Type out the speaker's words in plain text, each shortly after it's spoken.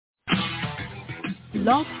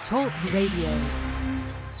Blog Talk Radio.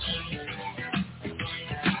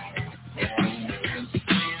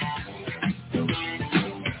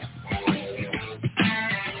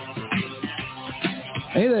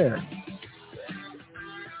 Hey there.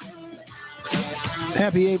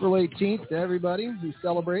 Happy April 18th to everybody who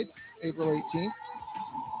celebrates April 18th.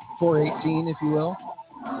 4/18, if you will.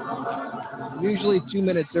 Usually 2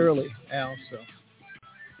 minutes early, Al, so.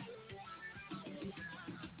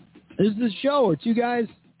 This is the show where two guys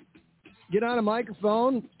get on a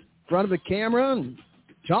microphone in front of a camera and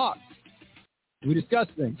talk. We discuss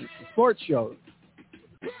things. It's a sports show.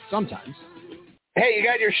 Sometimes. Hey, you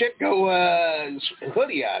got your Shitco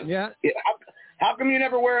hoodie on. Yeah. How come you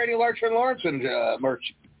never wear any Larcher and Lawrence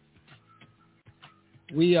merch?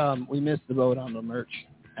 We missed the boat on the merch,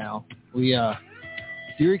 Al. Do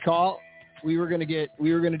you recall we were gonna do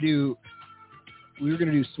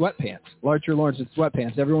sweatpants, Larcher Lawrence and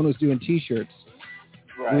sweatpants. Everyone was doing T-shirts.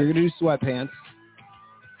 Right. We were gonna do sweatpants,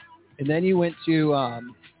 and then you went to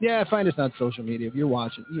find us on social media if you're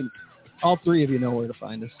watching. All three of you know where to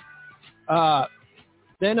find us.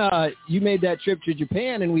 Then you made that trip to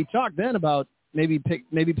Japan, and we talked then about maybe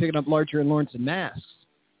picking up Larcher and Lawrence and masks.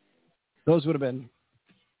 Those would have been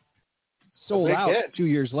sold out 2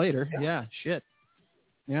 years later. Yeah, shit.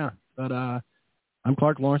 Yeah, but I'm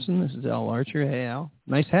Clark Lawrenson. This is Al Larcher. Hey, Al.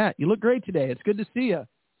 Nice hat. You look great today. It's good to see you.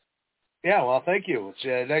 Yeah, well, thank you.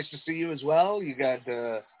 It's nice to see you as well. You got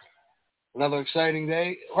another exciting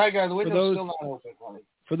day. Right, guys, the window's still not open, honey.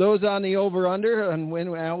 For those on the over-under, and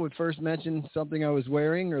when Al would first mention something I was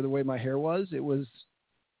wearing or the way my hair was, it was,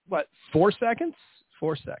 4 seconds?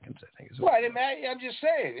 4 seconds, I think. Well, I'm just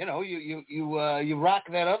saying, you rock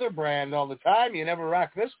that other brand all the time. You never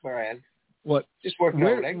rock this brand. What? Just worth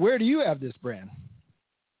noting. Where do you have this brand?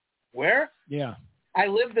 Where? Yeah. I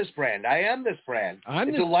live this brand. I am this brand.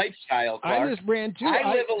 It's a lifestyle, Clark. I'm this brand, too.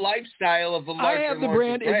 I live a lifestyle of the Larcher I have the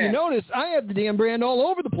brand. If you notice, I have the damn brand all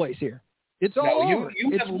over the place here. It's all over.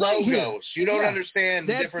 You have logos. Right, you don't understand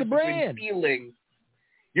the difference between feeling.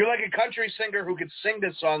 You're like a country singer who could sing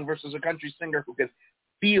this song versus a country singer who could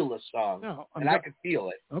feel a song. No, I could feel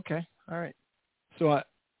it. Okay. All right. So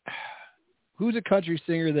who's a country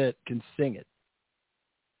singer that can sing it?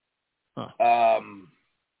 Huh.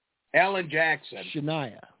 Alan Jackson.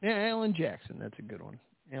 Shania. Yeah, Alan Jackson. That's a good one.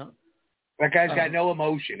 Yeah. That guy's got no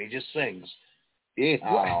emotion. He just sings.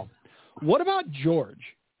 Yeah. What about George?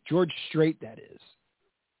 George Strait, that is.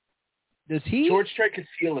 Does he? George Strait could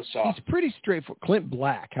feel a song. He's pretty straightforward. Clint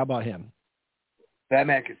Black. How about him? That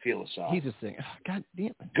man could feel a song. He's a singer. Oh, God damn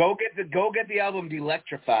it. Go get the album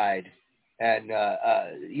Delectrified, and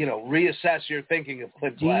reassess your thinking of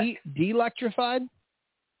Clint Black. Delectrified?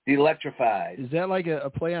 Delectrified. Is that like a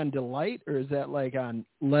play on delight, or is that like on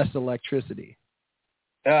less electricity?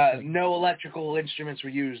 No electrical instruments were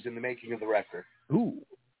used in the making of the record. Ooh.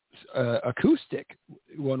 Acoustic,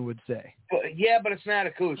 one would say. But it's not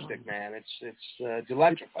acoustic, man. It's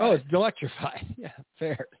Delectrified. Oh, it's Delectrified. Yeah,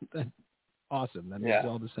 fair. Awesome. That makes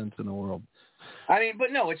all the sense in the world. I mean,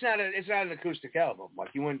 but no, it's not an acoustic album. Like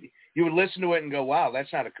you would listen to it and go, wow,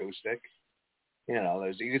 that's not acoustic.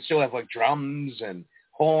 You could still have like drums and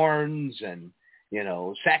horns and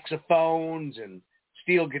saxophones and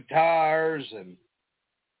steel guitars and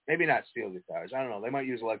maybe not steel guitars. I don't know. They might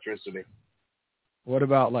use electricity. What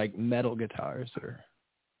about like metal guitars or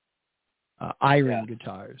iron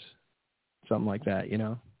guitars, something like that?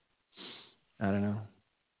 I don't know.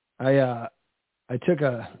 I took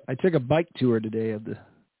a bike tour today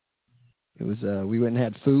we went and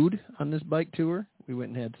had food on this bike tour. We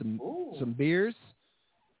went and had some beers.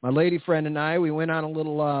 My lady friend and I, we went on a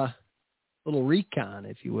little recon,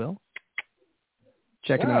 if you will.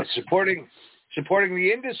 Checking out. Supporting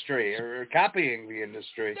the industry or copying the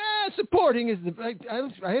industry. Yeah, supporting is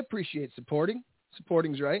I appreciate supporting.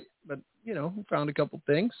 Supporting's right, but we found a couple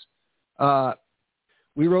things.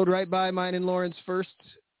 We rode right by mine and Lauren's first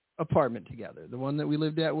apartment together, the one that we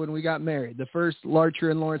lived at when we got married, the first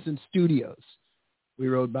Larcher and Lawrence Studios. We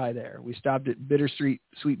rode by there. We stopped at Bittersweet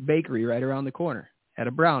Sweet Bakery right around the corner. Had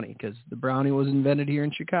a brownie because the brownie was invented here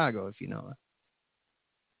in Chicago, if you know it.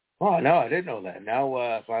 Oh, no, I didn't know that.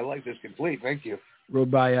 Now my life is complete. Thank you.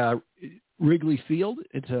 Rode by Wrigley Field.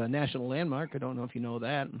 It's a national landmark. I don't know if you know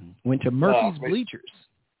that. Went to Murphy's Bleachers.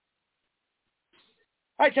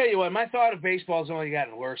 I tell you what, my thought of baseball's only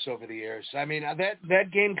gotten worse over the years. I mean,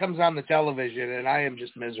 that game comes on the television, and I am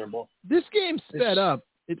just miserable. This game's sped up.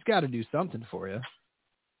 It's got to do something for you.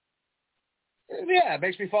 Yeah, it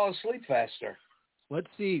makes me fall asleep faster. Let's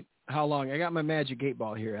see how long. I got my magic 8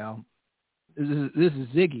 ball here, Al. This is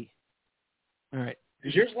Ziggy. All right.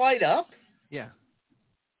 Does yours light up? Yeah.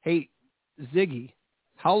 Hey, Ziggy,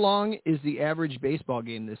 How long is the average baseball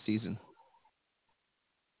game this season?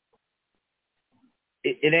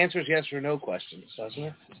 It answers yes or no questions, doesn't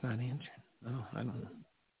it? It's not answering. Oh, I don't know.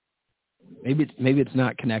 Maybe it's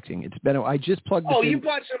not connecting. It's been. I just plugged. You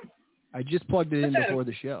bought some. I just plugged it in before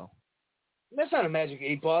the show. That's not a Magic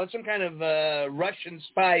 8 Ball. It's some kind of Russian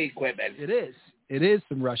spy equipment. It is. It is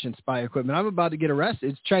some Russian spy equipment. I'm about to get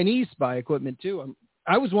arrested. It's Chinese spy equipment too.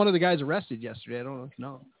 I was one of the guys arrested yesterday. I don't know if you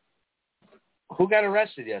know. Who got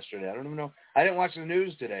arrested yesterday? I don't even know. I didn't watch the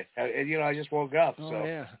news today. I just woke up. Oh, so.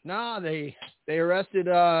 yeah. No, they arrested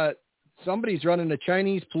somebody's running a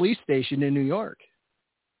Chinese police station in New York.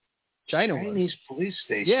 Chinese police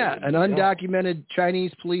station? Yeah, an undocumented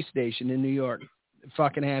Chinese police station in New York. It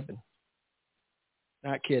fucking happened.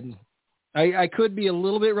 Not kidding. I could be a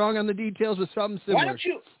little bit wrong on the details with something similar.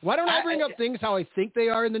 Why don't I bring up things how I think they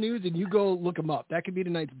are in the news and you go look them up? That could be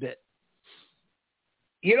tonight's bit.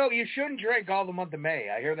 You shouldn't drink all the month of May.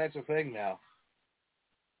 I hear that's a thing now.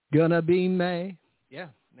 Gonna be May. Yeah,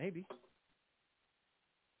 maybe.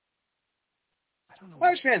 I don't know. I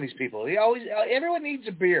understand these people. Everyone needs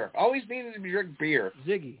a beer. Always needs to drink beer.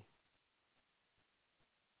 Ziggy.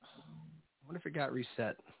 I wonder if it got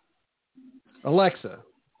reset. Alexa.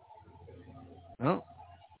 Oh,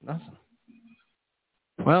 nothing.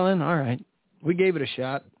 Well then, all right. We gave it a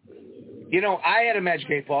shot. I had a Magic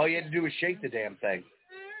 8 Ball. All you had to do was shake the damn thing.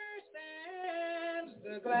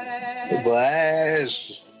 The glass.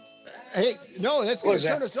 Hey, no, that's going to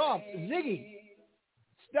turn us off. Ziggy,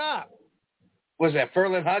 stop. Was that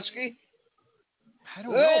Ferlin Husky? I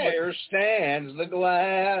don't know. There stands the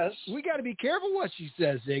glass. We got to be careful what she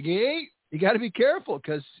says, Ziggy. You got to be careful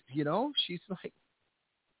because, she's like,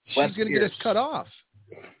 she's going to get us cut off.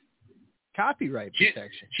 Copyright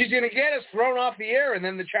protection. She's going to get us thrown off the air, and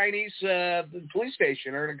then the Chinese police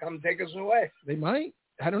station are going to come take us away. They might.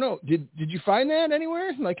 I don't know. Did you find that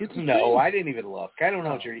anywhere? No, I didn't even look. I don't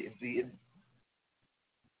know what you're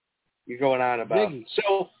going on about. Ziggy,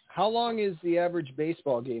 so, how long is the average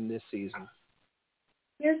baseball game this season?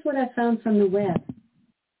 Here's what I found from the web.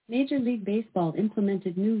 Major League Baseball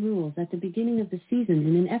implemented new rules at the beginning of the season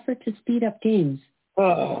in an effort to speed up games.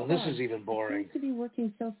 Oh, this is even boring. It seems to be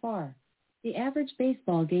working so far. The average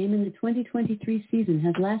baseball game in the 2023 season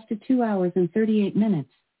has lasted 2 hours and 38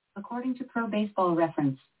 minutes, according to Pro Baseball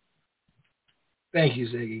Reference. Thank you,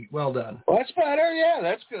 Ziggy. Well done. Well, that's better. Yeah,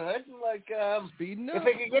 that's good. Speeding up. If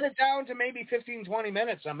they could get it down to maybe 15, 20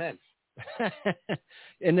 minutes, I'm in.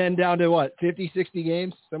 And then down to what, 50, 60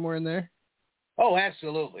 games, somewhere in there? Oh,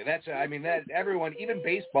 absolutely. That everyone, even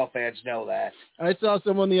baseball fans know that. I saw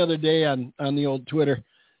someone the other day on the old Twitter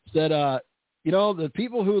said, the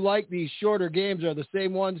people who like these shorter games are the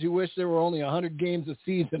same ones who wish there were only 100 games a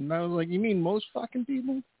season. And I was like, you mean most fucking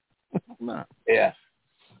people? Nah. Yeah.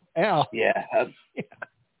 Al. Yeah.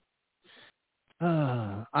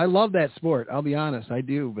 I love that sport. I'll be honest, I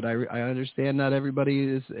do, but I understand not everybody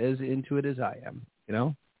is as into it as I am.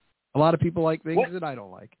 A lot of people like things that I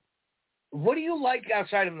don't like. What do you like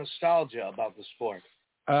outside of nostalgia about the sport?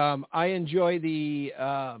 I enjoy the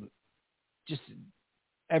just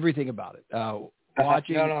everything about it.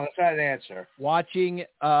 Watching. No, that's not an answer. Watching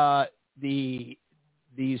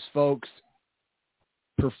these folks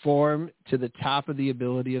perform to the top of the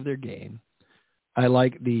ability of their game. I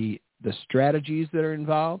like the strategies that are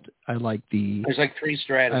involved. There's like 3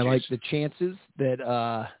 strategies. I like the chances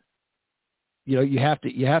that you have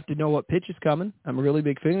to know what pitch is coming. I'm a really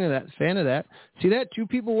big fan of that. See that 2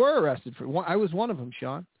 people were arrested for one. I was one of them,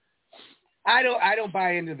 Sean. I don't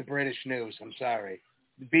buy into the British news. I'm sorry.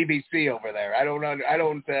 The BBC over there. I don't not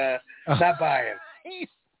buying.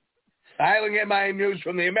 I only get my news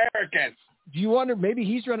from the Americans. Do you wonder maybe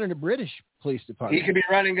he's running a British police department? He could be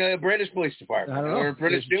running a British police department or a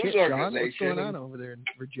British news organization. What's going on over there in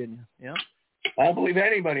Virginia? Yeah. I don't believe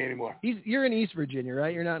anybody anymore. You're in East Virginia,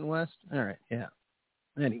 right? You're not in West? All right, yeah.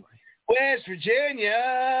 Anyway. West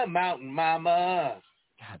Virginia, Mountain Mama.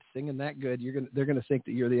 God, singing that good, they're gonna think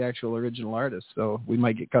that you're the actual original artist, so we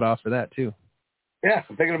might get cut off for that too. Yeah,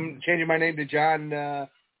 I'm thinking of changing my name to John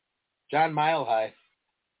Mile High.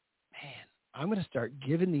 Man, I'm gonna start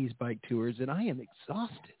giving these bike tours, and I am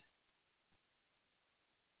exhausted.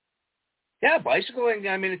 Yeah, bicycling.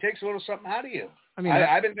 It takes a little something out of you.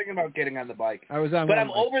 I've been thinking about getting on the bike. I was on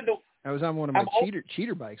one of my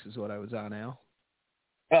cheater bikes is what I was on, Al.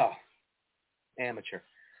 Oh, amateur.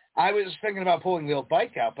 I was thinking about pulling the old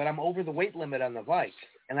bike out, but I'm over the weight limit on the bike,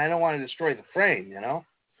 and I don't want to destroy the frame,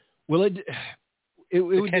 Will it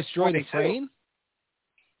would destroy the frame?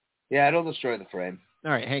 Yeah, it'll destroy the frame.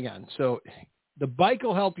 All right, hang on. So the bike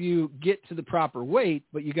will help you get to the proper weight,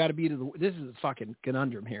 but you got to be this is a fucking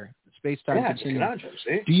conundrum here. space-time It's a continuum. conundrum,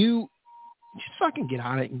 see? Do you just fucking get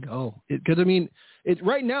on it and go? Because, I mean,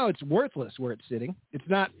 right now it's worthless where it's sitting. It's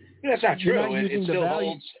not. That's not you're true. not It using the still value.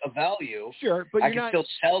 holds a value. Sure, but I you're can not. still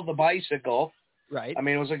sell the bicycle. Right. I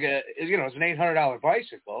mean, it was like it's an $800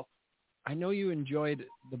 bicycle. I know you enjoyed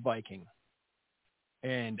the biking.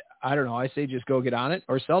 And I don't know. I say just go get on it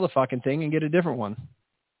or sell the fucking thing and get a different one.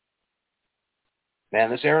 Man,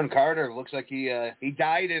 this Aaron Carter looks like he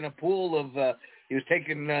died in a pool of he was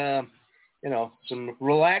taking some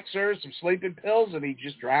relaxers, some sleeping pills, and he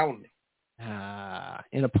just drowned.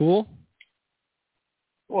 In a pool?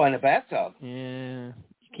 Well, in a bathtub. Yeah, you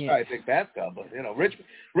can't. Probably a big bathtub, but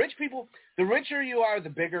rich people. The richer you are, the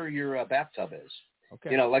bigger your bathtub is.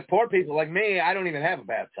 Okay. Like poor people like me, I don't even have a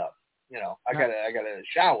bathtub. I got a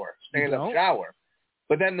shower, stand-up shower.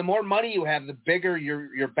 But then the more money you have, the bigger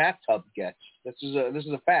your bathtub gets. This is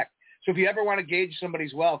a fact. So if you ever want to gauge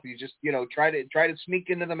somebody's wealth, you just try to sneak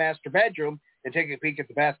into the master bedroom and take a peek at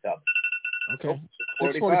the bathtub. Okay.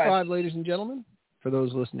 6:45, ladies and gentlemen, for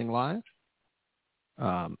those listening live.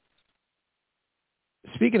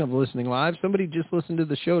 Speaking of listening live, somebody just listened to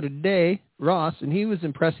the show today, Ross, and he was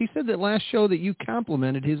impressed. He said that last show that you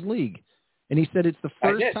complimented his league. And he said it's the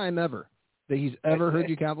first time ever that he's ever heard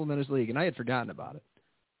you compliment his league, and I had forgotten about it.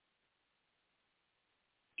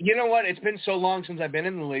 You know what? It's been so long since I've been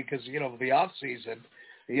in the league because, the off season,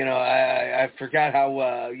 I forgot how,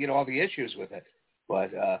 all the issues with it.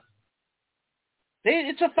 But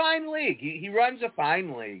it's a fine league. He runs a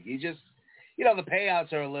fine league. He just, the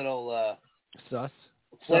payouts are a little sus,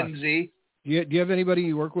 flimsy. Do you have anybody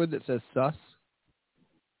you work with that says sus?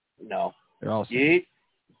 No. They're all Yeet.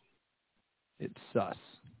 It's sus.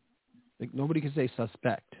 Like nobody can say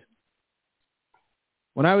suspect.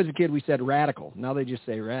 When I was a kid, we said radical. Now they just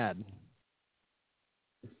say rad.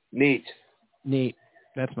 Neat.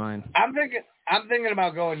 That's mine. I'm thinking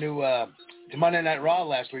about going to Monday Night Raw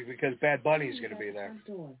last week because Bad Bunny's going to be there.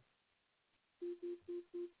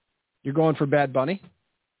 You're going for Bad Bunny?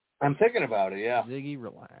 I'm thinking about it, yeah. Ziggy,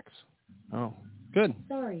 relax. Oh, good.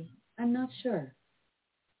 Sorry, I'm not sure.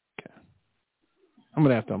 Okay. I'm going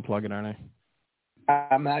to have to unplug it, aren't I?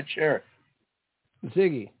 I'm not sure.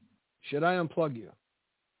 Ziggy, should I unplug you?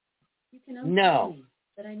 You can unplug me,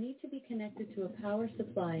 but I need to be connected to a power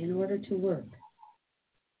supply in order to work.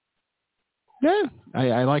 Yeah,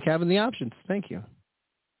 I like having the options. Thank you.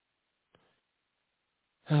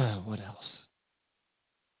 What else?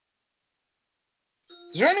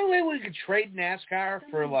 Is there any way we could trade NASCAR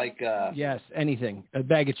for Yes, anything. A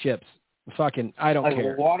bag of chips. Fucking, I don't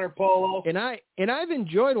care. Water polo. And I've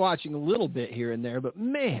enjoyed watching a little bit here and there, but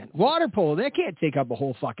man, water polo, that can't take up a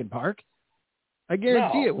whole fucking park. I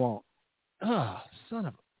guarantee it won't. Oh, son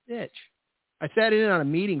of a bitch. I sat in on a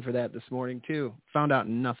meeting for that this morning too. Found out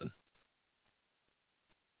nothing.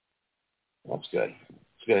 That's good.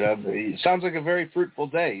 It's good. It sounds like a very fruitful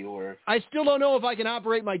day. I still don't know if I can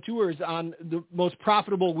operate my tours on the most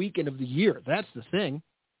profitable weekend of the year. That's the thing.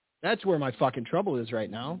 That's where my fucking trouble is right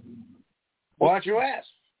now. Why don't you ask?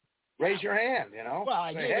 Raise your hand, Well,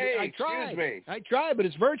 I say, did. hey, I tried. Excuse me. I tried, but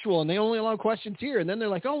it's virtual, and they only allow questions here. And then they're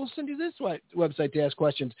like, oh, we'll send you this website to ask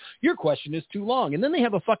questions. Your question is too long. And then they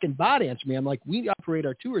have a fucking bot answer me. I'm like, we operate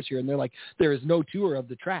our tours here. And they're like, there is no tour of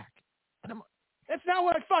the track. And I'm like, that's not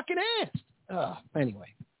what I fucking asked. Anyway,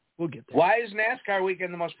 we'll get there. Why is NASCAR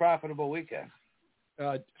weekend the most profitable weekend?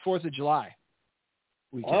 4th of July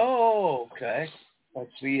weekend. Oh, okay. That's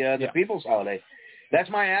the people's holiday. That's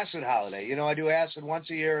my acid holiday. I do acid once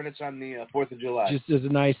a year, and it's on the 4th of July. Just as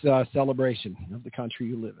a nice celebration of the country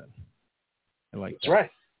you live in. I like That's that. right.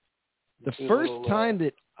 The first time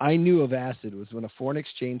that I knew of acid was when a foreign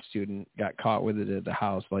exchange student got caught with it at the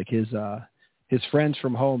house. Like his friends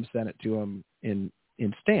from home sent it to him in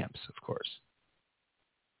stamps, of course.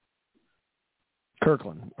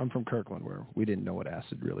 Kirkland. I'm from Kirkland, where we didn't know what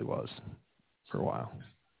acid really was for a while.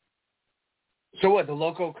 So what, the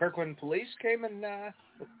local Kirkland police came and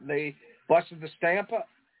they busted the stamp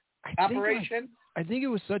operation? I think it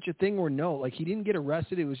was such a thing where he didn't get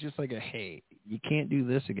arrested. It was just like hey, you can't do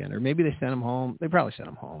this again. Or maybe they sent him home. They probably sent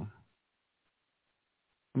him home.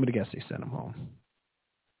 I'm going to guess they sent him home.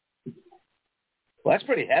 Well, that's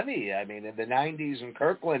pretty heavy. I mean, in the 90s in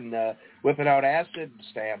Kirkland, whipping out acid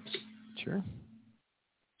stamps. Sure.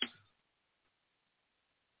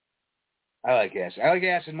 I like acid. I like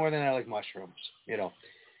acid more than I like mushrooms.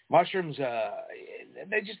 Mushrooms,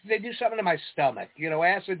 they do something to my stomach.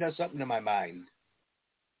 Acid does something to my mind.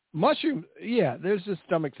 Mushroom, yeah, there's this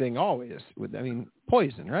stomach thing always with,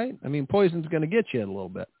 poison, right? Poison's going to get you a little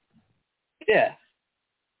bit. Yeah.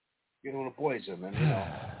 Get a little poison, and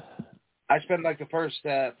I spent like the first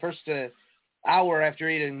hour after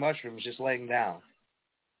eating mushrooms, just laying down.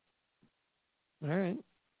 All right.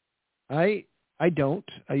 I don't.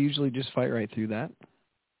 I usually just fight right through that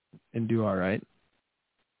and do all right.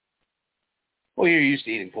 Well, you're used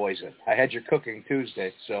to eating poison. I had your cooking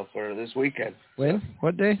Tuesday, so for this weekend. When?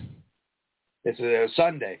 What day? It's a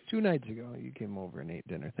Sunday. 2 nights ago, you came over and ate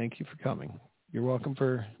dinner. Thank you for coming. You're welcome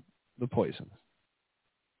for the poison.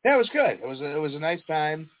 Yeah, it was good. It was a nice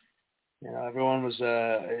time. You know, everyone was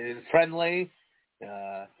friendly.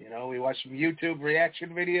 You know, we watched some YouTube reaction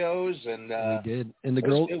videos, and we did. And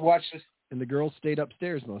the girls stayed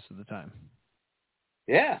upstairs most of the time.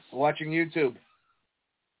 Yeah, watching YouTube.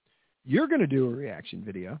 You're going to do a reaction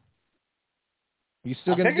video. You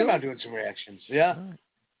still going to do it? I'm thinking about doing some reactions. Yeah. All right.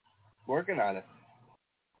 Working on it.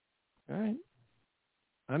 All right.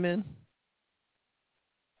 I'm in.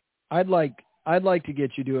 I'd like to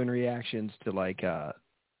get you doing reactions to like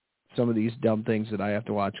some of these dumb things that I have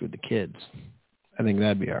to watch with the kids. I think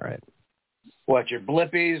that'd be all right. What, your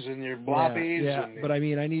blippies and your bloppies? Yeah, but I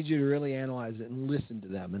mean, I need you to really analyze it and listen to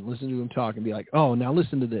them and listen to them talk and be like, oh, now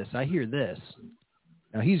listen to this. I hear this.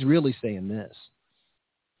 Now he's really saying this.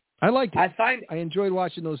 I enjoyed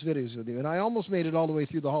watching those videos with you, and I almost made it all the way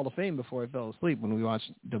through the Hall of Fame before I fell asleep when we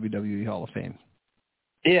watched WWE Hall of Fame.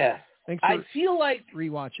 Yeah. I feel like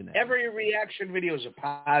rewatching it. Every reaction video is a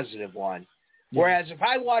positive one. Yeah. Whereas if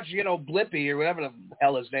I watch, Blippy or whatever the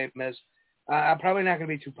hell his name is, I'm probably not going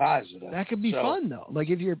to be too positive. That could be fun though. Like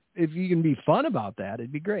if you can be fun about that,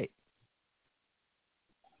 it'd be great.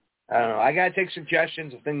 I don't know. I got to take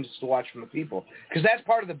suggestions of things to watch from the people because that's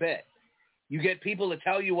part of the bit. You get people to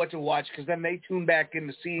tell you what to watch because then they tune back in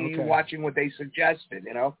to see you watching what they suggested,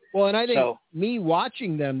 Well, and I think me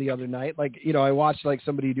watching them the other night, like, I watched like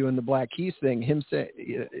somebody doing the Black Keys thing. Him say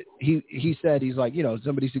he said, he's like,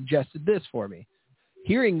 somebody suggested this for me.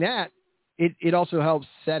 Hearing that, it also helps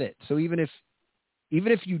set it. So even if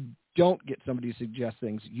you don't get somebody to suggest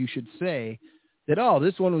things, you should say that,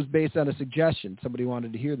 this one was based on a suggestion. Somebody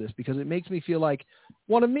wanted to hear this because it makes me feel like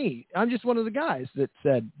one of me. I'm just one of the guys that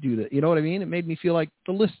said do that. You know what I mean? It made me feel like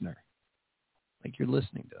the listener, like you're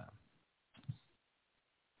listening to them.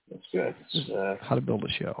 That's good. It's, how to build a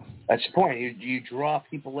show. That's the point. You draw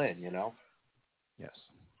people in, Yes.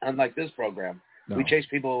 Unlike this program, no. We chase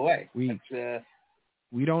people away.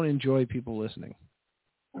 We don't enjoy people listening.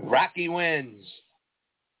 Rocky wins.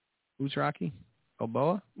 Who's Rocky?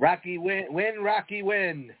 Balboa? Rocky win, Rocky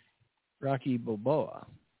win. Rocky Balboa.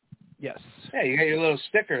 Yes. Yeah, you got your little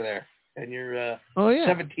sticker there and your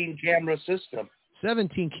 17 camera system.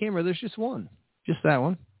 17 camera. There's just one. Just that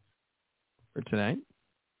one for tonight.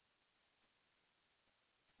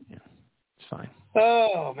 Yeah, it's fine.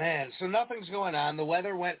 Oh, man. So nothing's going on. The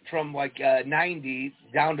weather went from like 90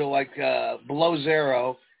 down to like below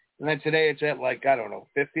zero. And then today it's at like,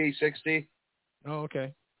 50, 60. Oh,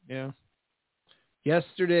 okay. Yeah.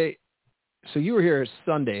 Yesterday, so you were here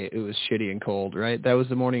Sunday. It was shitty and cold, right? That was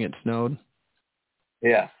the morning it snowed?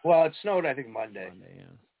 Yeah. Well, it snowed, I think, Monday.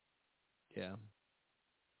 Yeah.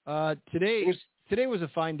 Today was a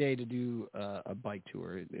fine day to do a bike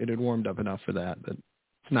tour. It had warmed up enough for that, but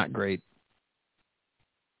it's not great.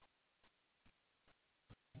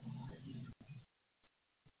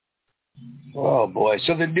 Oh, boy.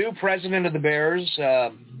 So the new president of the Bears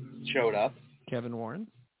showed up. Kevin Warren?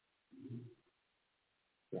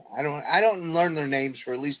 I don't learn their names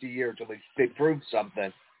for at least a year until they prove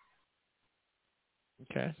something.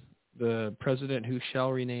 Okay. The president who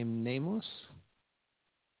shall remain nameless?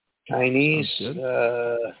 Chinese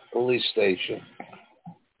police station.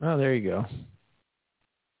 Oh, there you go.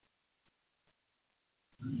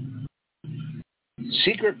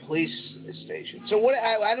 Secret police station. So what?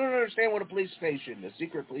 I don't understand what a police station, a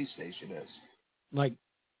secret police station is. Like,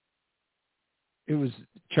 it was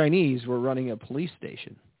Chinese were running a police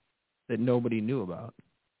station that nobody knew about.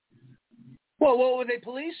 Well, what were they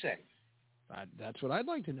policing? That's what I'd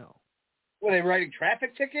like to know. Were they writing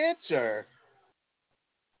traffic tickets, or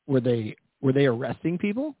were they arresting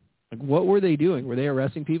people? Like, what were they doing? Were they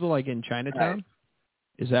arresting people like in Chinatown? Right.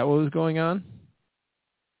 Is that what was going on?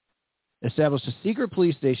 Established a secret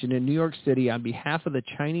police station in New York City on behalf of the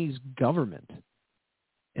Chinese government.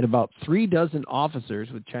 And about 36 officers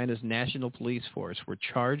with China's National Police Force were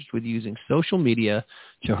charged with using social media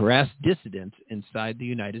to harass dissidents inside the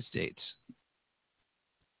United States.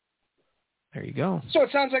 There you go. So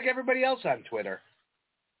it sounds like everybody else on Twitter.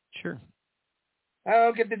 Sure. I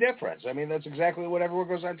don't get the difference. I mean, that's exactly what everyone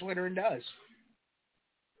goes on Twitter and does.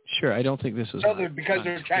 Sure, I don't think this is... So because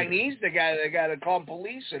they're Chinese, they got to call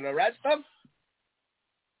police and arrest them?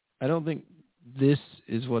 I don't think this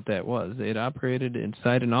is what that was. They had operated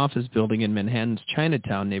inside an office building in Manhattan's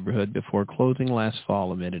Chinatown neighborhood before closing last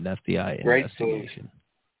fall amid an FBI investigation.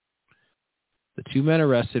 The two men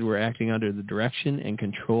arrested were acting under the direction and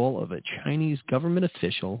control of a Chinese government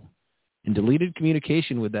official and deleted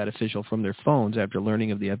communication with that official from their phones after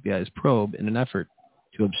learning of the FBI's probe in an effort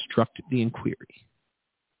to obstruct the inquiry.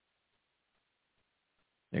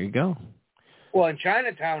 There you go. Well, in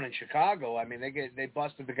Chinatown in Chicago, I mean, they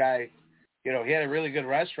busted the guy. You know, he had a really good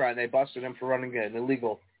restaurant. They busted him for running an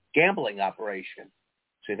illegal gambling operation.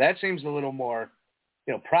 See, that seems a little more,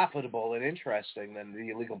 profitable and interesting than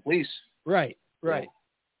the illegal police. Right.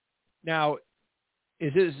 Now,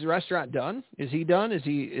 is his restaurant done? Is he done? Is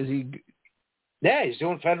he? Yeah, he's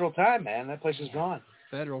doing federal time, man. That place is gone.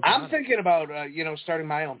 Federal time. I'm thinking about, starting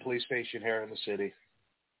my own police station here in the city.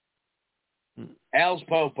 Al's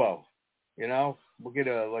Popo. We'll get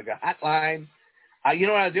a hotline. You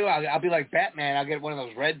know what I'll do? I'll be like Batman. I'll get one of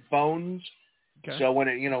those red phones. Okay. So when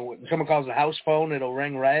when someone calls the house phone, it'll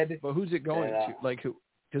ring red. But who's it going to? Like who?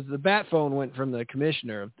 Because the bat phone went from the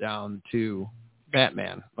commissioner down to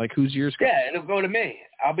Batman. Like who's yours? Yeah, it'll go to me.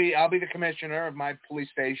 I'll be the commissioner of my police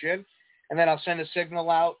station, and then I'll send a signal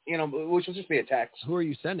out. Which will just be a text. Who are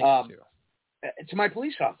you sending it to? To my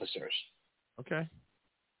police officers. Okay.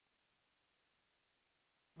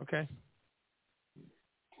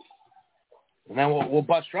 And then we'll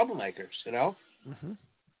bust troublemakers, Mm-hmm.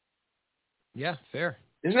 Yeah, fair.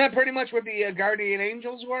 Isn't that pretty much what the Guardian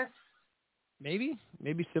Angels were? Maybe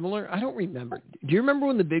similar. I don't remember. Do you remember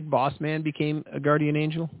when the Big Boss Man became a Guardian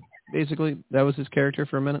Angel? Basically, that was his character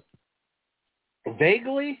for a minute.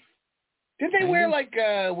 Vaguely. Did they wear like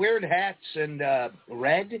weird hats and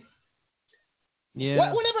red?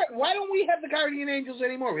 Yeah. Why don't we have the Guardian Angels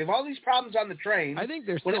anymore? We have all these problems on the train. I think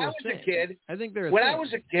they're still when I was a kid. I think they're. When I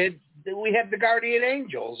was a kid, we had the Guardian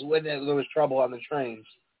Angels when there was trouble on the trains.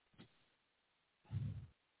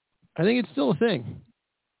 I think it's still a thing.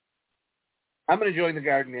 I'm going to join the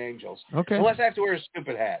Guardian Angels. Okay. Unless I have to wear a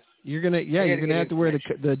stupid hat. You're gonna have to wear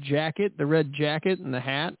the jacket, the red jacket, and the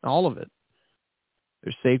hat, all of it.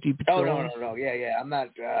 There's safety patrols. Oh no. Yeah. I'm not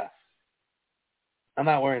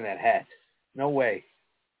wearing that hat. No way.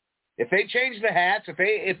 If they change the hats,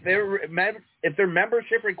 if their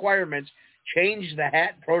membership requirements change the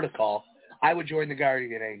hat protocol, I would join the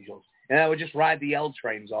Guardian Angels, and I would just ride the L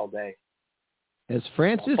trains all day. As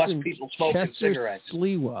Francis and Chester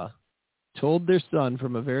Sliwa told their son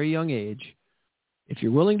from a very young age, if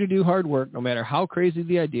you're willing to do hard work, no matter how crazy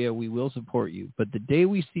the idea, we will support you. But the day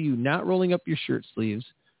we see you not rolling up your shirt sleeves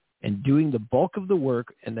and doing the bulk of the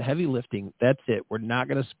work and the heavy lifting, that's it. We're not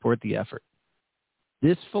going to support the effort.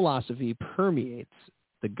 This philosophy permeates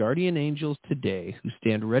the Guardian Angels today, who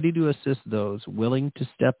stand ready to assist those willing to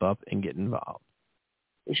step up and get involved.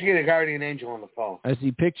 We should get a Guardian Angel on the phone. I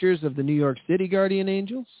see pictures of the New York City Guardian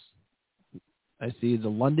Angels. I see the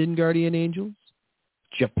London Guardian Angels,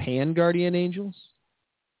 Japan Guardian Angels.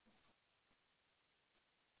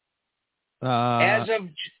 As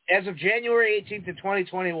of January 18th of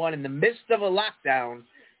 2021, in the midst of a lockdown,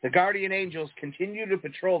 the Guardian Angels continue to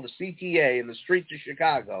patrol the CTA in the streets of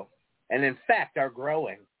Chicago, and in fact are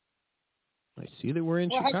growing. I see that we're in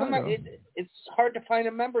Chicago. It's hard to find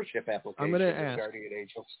a membership application. I'm going to ask Guardian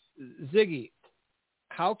Angels. Ziggy,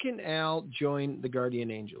 how can Al join the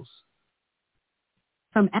Guardian Angels?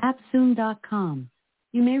 From appsoon.com.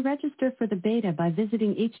 You may register for the beta by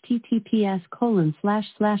visiting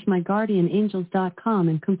https://myguardianangels.com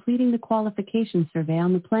and completing the qualification survey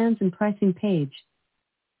on the plans and pricing page.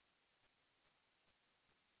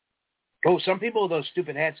 Oh, some people with those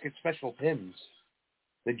stupid hats get special pins.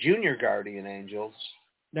 The Junior Guardian Angels.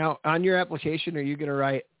 Now, on your application, are you going to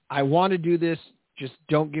write, I want to do this, just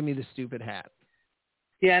don't give me the stupid hat?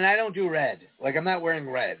 Yeah, and I don't do red. Like, I'm not wearing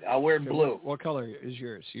red. I'll wear blue. What color is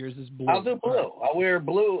yours? Yours is blue. I'll do blue. Right. I'll wear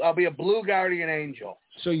blue. I'll be a blue Guardian Angel.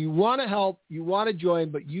 So you want to help, you want to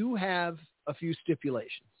join, but you have a few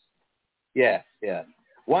stipulations. Yeah.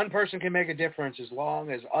 One person can make a difference as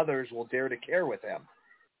long as others will dare to care with them.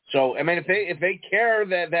 So, I mean, if they care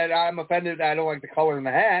that I'm offended, I don't like the color in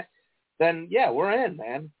the hat, then, yeah, we're in,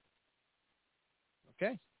 man.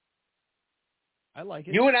 Okay. I like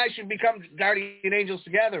it. You and I should become Guardian Angels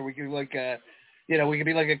together. We could we could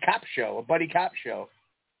be like a cop show, a buddy cop show.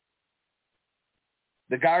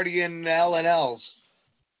 The Guardian L&Ls.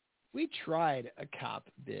 We tried a cop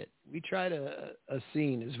bit. We tried a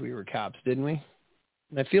scene as we were cops, didn't we?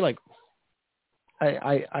 And I feel like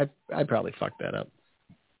I probably fucked that up.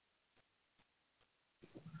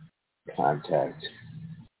 Contact.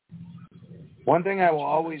 One thing I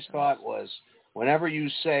always thought was, whenever you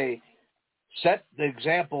say Set the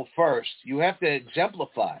example first. You have to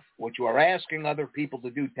exemplify what you are asking other people to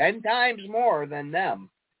do 10 times more than them,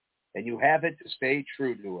 and you have it to stay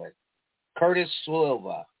true to it. Curtis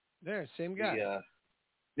Silva. There, same guy.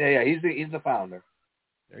 He's the founder.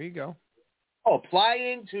 There you go. Oh,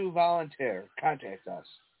 applying to volunteer. Contact us.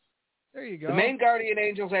 There you go. The main Guardian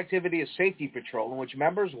Angels activity is safety patrol, in which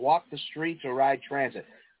members walk the streets or ride transit.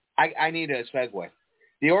 I need a segue.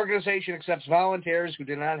 The organization accepts volunteers who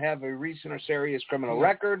do not have a recent or serious criminal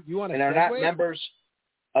record and are not members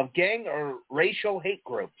of gang or racial hate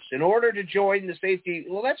groups. In order to join the safety,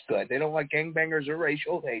 well, that's good. They don't like gangbangers or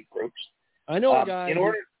racial hate groups. I know a guy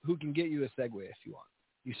who can get you a segue if you want.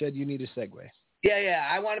 You said you need a segue. Yeah.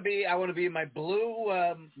 I want to be in my blue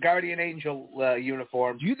Guardian Angel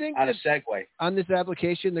uniform. Do you think on a Segway on this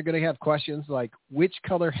application they're going to have questions like, which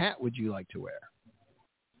color hat would you like to wear?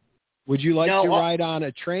 Would you like to ride on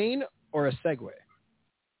a train or a Segway?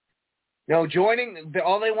 No,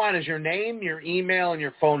 all they want is your name, your email, and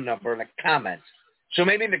your phone number and a comment. So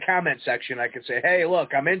maybe in the comment section I could say, hey,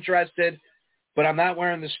 look, I'm interested, but I'm not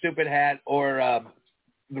wearing the stupid hat or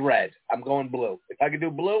the red. I'm going blue. If I can do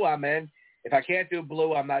blue, I'm in. If I can't do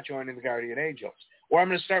blue, I'm not joining the Guardian Angels. Or I'm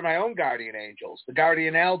going to start my own Guardian Angels, the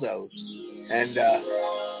Guardian Aldos, and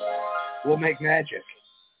we'll make magic.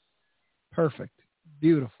 Perfect.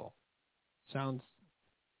 Beautiful. Sounds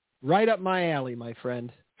right up my alley, my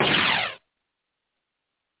friend.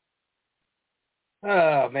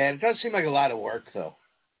 Oh, man. It does seem like a lot of work, though.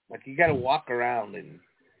 Like, you got to walk around and,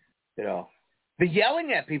 the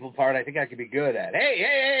yelling at people part I think I could be good at.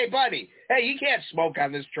 Hey, buddy. Hey, you can't smoke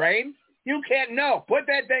on this train. You can't. No, put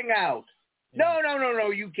that thing out. No.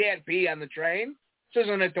 You can't pee on the train. This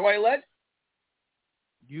isn't a toilet.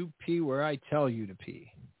 You pee where I tell you to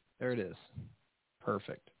pee. There it is.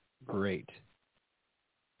 Perfect. Great.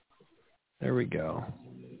 There we go.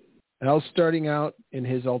 Al's starting out in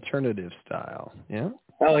his alternative style. Yeah?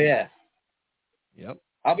 Oh, yeah. Yep.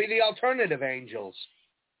 I'll be the alternative Angels.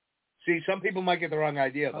 See, some people might get the wrong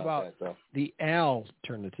idea about that, though. The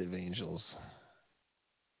alternative Angels.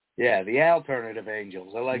 Yeah, the alternative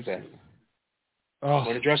Angels. I like that. Oh. I'm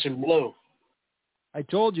going to dress in blue. I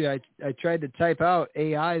told you, I tried to type out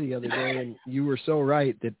AI the other day, and you were so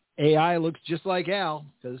right that AI looks just like Al,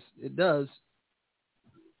 because it does.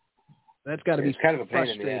 That's got to be kind of a pain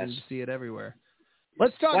frustrating in the ass to see it everywhere.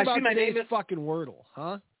 Let's talk about today's fucking Wordle,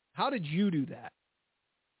 huh? How did you do that?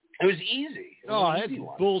 It was easy. That's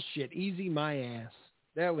bullshit. Easy my ass.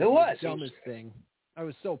 That was the dumbest thing. I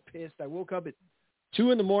was so pissed. I woke up at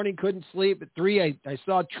 2 a.m, couldn't sleep. At 3, I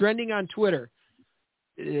saw trending on Twitter,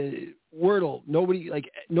 Wordle.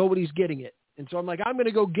 Nobody's getting it. And so I'm like, I'm going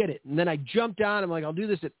to go get it. And then I jumped on. I'm like, I'll do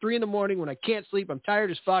this at 3 a.m. when I can't sleep. I'm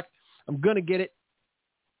tired as fuck. I'm going to get it.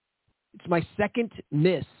 It's my second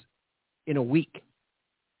miss in a week.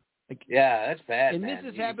 Yeah, that's bad, and man.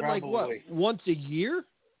 This has happened once a year?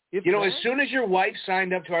 As soon as your wife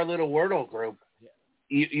signed up to our little Wordle group,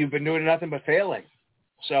 you've been doing nothing but failing.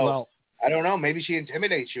 So, I don't know. Maybe she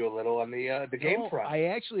intimidates you a little on the game front.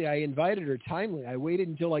 I invited her timely. I waited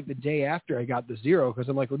until the day after I got the 0 because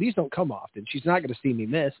I'm like, well, these don't come often. She's not going to see me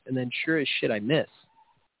miss. And then sure as shit, I miss.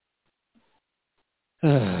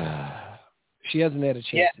 She hasn't had a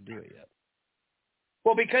chance to do it yet.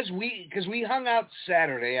 Well, because we hung out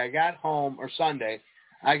Saturday, Sunday,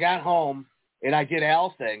 I got home and I did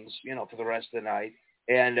Al things, for the rest of the night,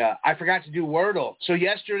 and I forgot to do Wordle. So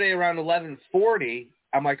yesterday around 11:40,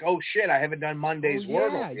 I'm like, oh shit, I haven't done Monday's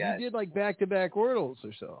Wordle yet. You did back-to-back Wordles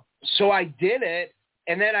or so. So I did it,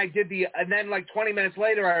 and then 20 minutes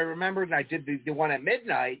later, I remembered and I did the one at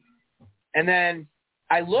midnight, and then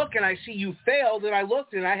I look and I see you failed, and I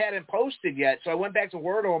looked and I hadn't posted yet. So I went back to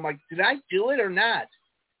Wordle. I'm like, did I do it or not?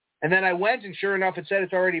 And then I went, and sure enough, it said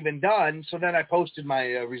it's already been done. So then I posted my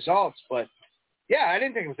results. But, yeah, I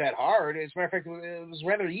didn't think it was that hard. As a matter of fact, it was a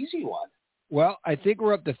rather easy one. Well, I think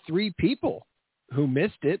we're up to 3 people who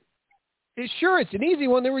missed it. It's an easy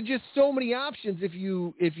one. There were just so many options if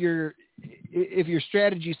your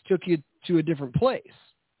strategies took you to a different place.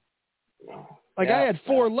 I had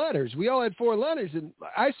 4 letters. We all had 4 letters, and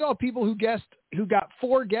I saw people who got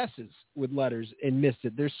 4 guesses with letters and missed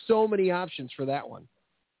it. There's so many options for that one.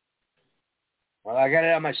 Well, I got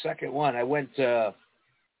it on my second one. I went.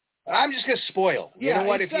 I'm just gonna spoil. You know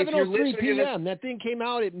what? If you're listening p.m. That thing came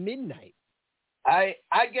out at midnight. I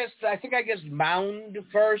think I guessed Mound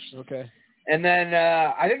first. Okay. And then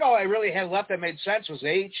I think all I really had left that made sense was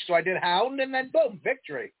H, so I did Hound, and then boom,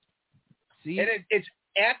 victory. See, and it's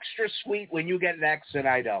extra sweet when you get an X and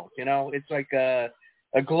I don't. It's like a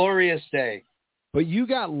glorious day. But you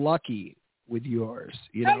got lucky with yours.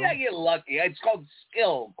 How did I get lucky? It's called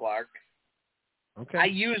skill, Clark. Okay. I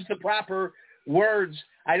use the proper words.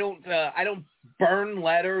 I don't burn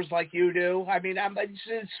letters like you do. I mean,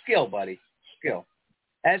 it's skill, buddy. Skill.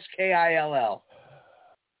 SKILL.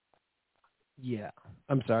 Yeah.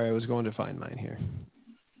 I'm sorry. I was going to find mine here.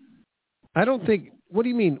 I don't think. What do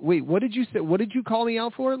you mean? Wait. What did you say? What did you call me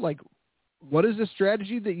out for? Like, what is the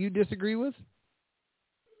strategy that you disagree with?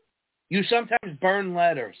 You sometimes burn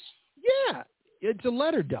letters. Yeah. It's a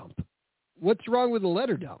letter dump. What's wrong with a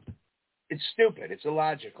letter dump? It's stupid. It's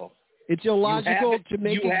illogical. It's illogical to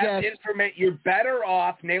make a guess. You're better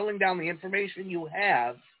off nailing down the information you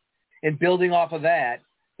have and building off of that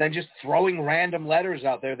than just throwing random letters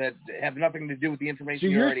out there that have nothing to do with the information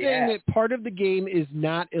you already have. So you're saying that part of the game is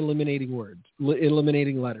not eliminating words,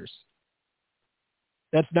 eliminating letters.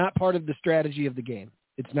 That's not part of the strategy of the game.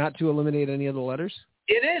 It's not to eliminate any of the letters?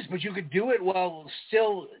 It is, but you could do it while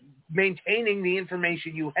still maintaining the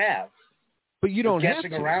information you have. But you don't have to.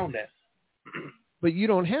 Guessing around it. But you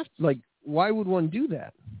don't have to. Like, why would one do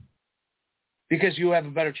that? Because you have a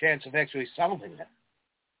better chance of actually solving it.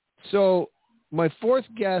 So my fourth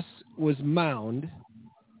guess was mound.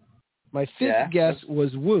 My fifth guess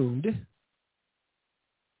was wound.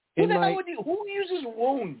 Who uses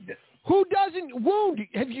wound? Who doesn't wound?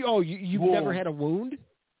 Have you? Oh, you've wound. Never had a wound?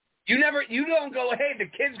 You don't go, hey, the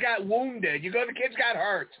kids got wounded. You go, the kids got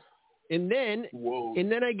hurt. And then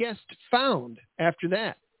I guessed found after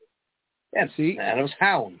that. Yeah, see, and it was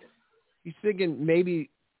hound. He's thinking maybe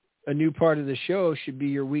a new part of the show should be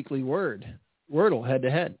your weekly Wordle head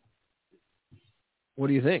to head. What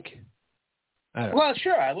do you think? Well,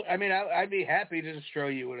 sure. I'd be happy to destroy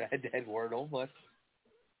you with a head to head Wordle, but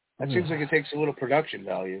that seems like it takes a little production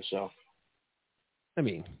value. So, I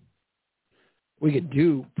mean, we could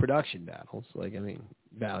do production battles,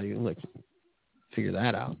 value, figure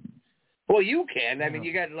that out. Well, you can. I mean,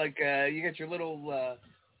 you got your little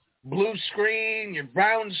blue screen, your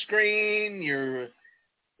brown screen, your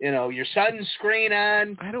sun screen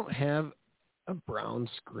on. I don't have a brown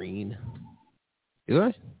screen. Do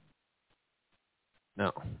I?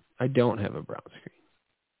 No, I don't have a brown screen.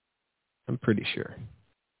 I'm pretty sure.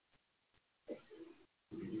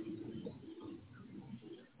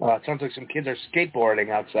 Well, it sounds like some kids are skateboarding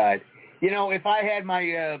outside. If I had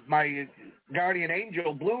my my Guardian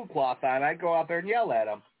Angel blue cloth on, I'd go out there and yell at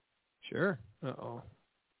them. Sure. Uh-oh.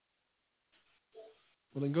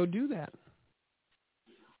 Well, then go do that.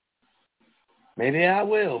 Maybe I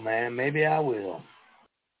will, man. Maybe I will.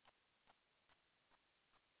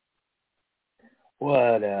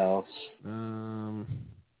 What else? I don't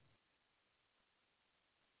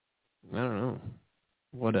know.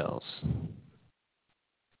 What else?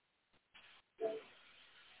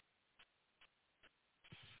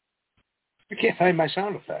 I can't find my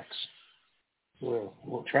sound effects. A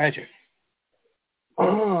little tragic.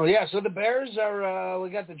 Oh, yeah, so the Bears are, we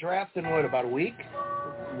got the draft in, about a week?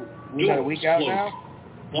 We got a week out now?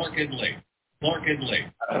 Clark and Lee.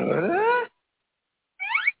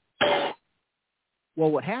 Well,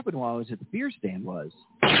 what happened while I was at the beer stand was...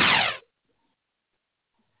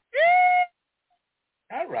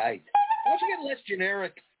 All right. Why don't you get less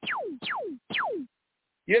generic?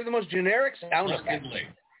 You have the most generic sound effects.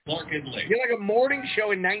 Clark and Lee. You're like a morning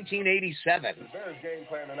show in 1987. The Bears' game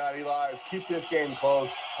plan tonight, Eli, is keep this game close,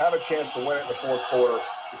 have a chance to win it in the fourth quarter.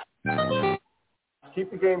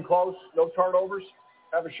 Keep the game close, no turnovers,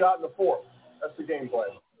 have a shot in the fourth. That's the game plan.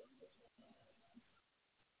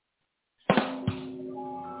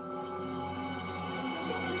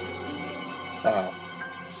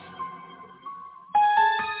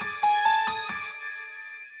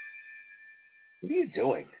 What are you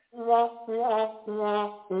doing?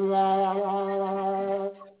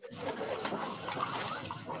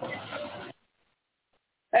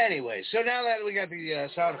 Anyway, so now that we got the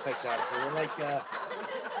sound effects out of here, we're like,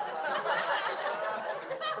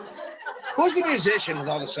 who's the musician with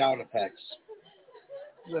all the sound effects?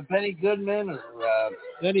 Is it Benny Goodman or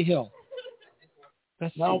Benny Hill?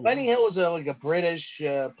 Benny Hill was like a British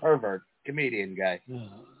pervert comedian guy.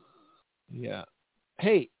 Yeah.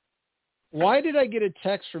 Hey, why did I get a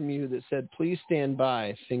text from you that said, please stand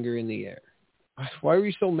by, finger in the air? Why were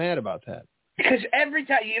you so mad about that? Because every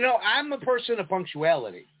time, I'm a person of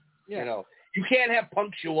punctuality. Yeah. You can't have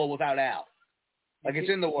punctual without Al. Like it's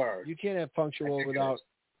in the word. You can't have punctual without...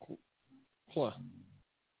 Right.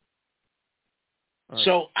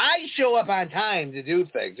 So I show up on time to do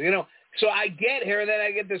things, So I get here, and then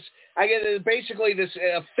I get basically this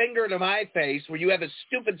finger to my face where you have a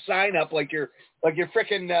stupid sign up like you're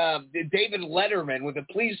frickin' David Letterman with a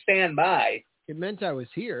please stand by. It meant I was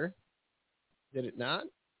here. Did it not?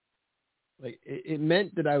 Like it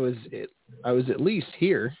meant that I was at least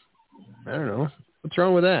here. I don't know. What's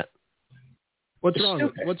wrong with that? What's It's wrong?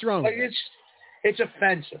 stupid. What's wrong Like, with it? It's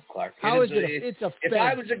offensive, Clark. How is it? It's offensive. If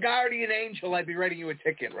I was a guardian angel, I'd be writing you a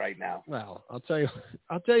ticket right now. Well, I'll tell you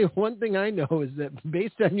one thing I know is that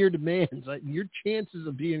based on your demands, your chances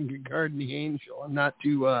of being a guardian angel, I'm not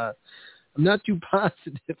too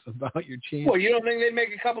positive about your chances. Well, you don't think they'd make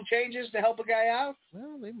a couple changes to help a guy out?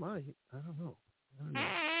 Well, they might. I don't know. All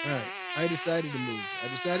right, I decided to move. I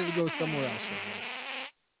decided to go somewhere else.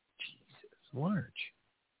 Jesus, Marge,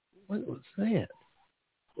 what was that?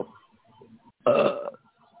 Man,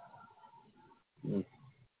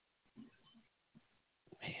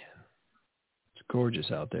 it's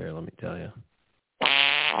gorgeous out there, let me tell you.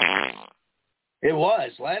 It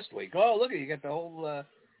was last week. Oh, look, you got the whole, it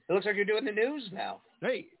looks like you're doing the news now.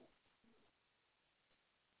 Hey.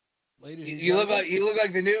 Ladies and You look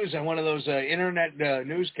like the news on one of those internet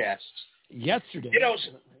newscasts. Yesterday. You know,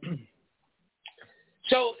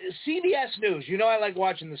 so CBS News. You know, I like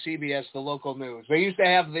watching the CBS, the local news. They used to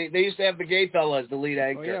have the gay fella as the lead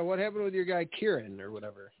anchor. Oh yeah, what happened with your guy Kieran or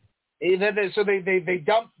whatever? So they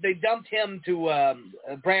dumped him to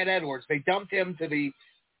Brad Edwards. They dumped him to the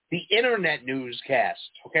internet newscast.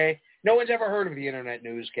 Okay, no one's ever heard of the internet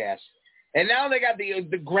newscast, and now they got the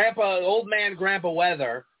old man Grandpa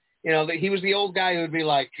Weather. You know, he was the old guy who would be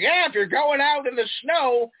like, yeah, if you're going out in the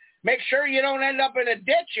snow, make sure you don't end up in a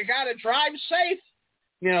ditch. You got to drive safe.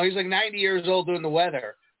 You know, he's like 90 years old doing the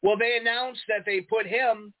weather. Well, they announced that they put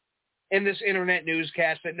him in this internet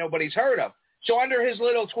newscast that nobody's heard of. So under his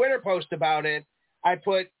little Twitter post about it, I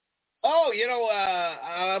put,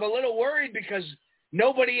 I'm a little worried because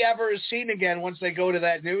nobody ever is seen again once they go to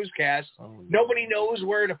that newscast. Oh, no. Nobody knows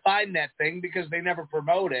where to find that thing because they never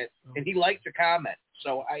promote it. And he liked to comment.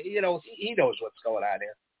 So, he knows what's going on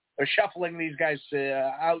here. They're shuffling these guys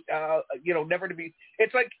out, never to be.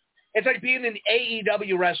 It's like being an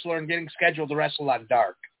AEW wrestler and getting scheduled to wrestle on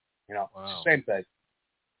Dark. You know, wow. It's the same thing.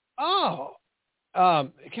 Oh,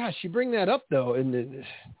 gosh, you bring that up though, and the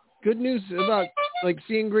good news about like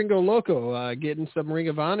seeing Gringo Loco getting some Ring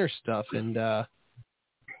of Honor stuff, and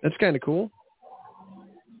that's kind of cool.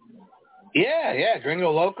 Yeah, Gringo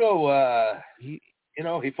Loco. He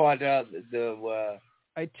fought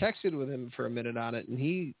I texted with him for a minute on it, and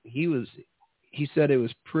he said it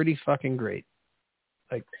was pretty fucking great.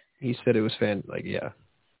 Like he said it was yeah.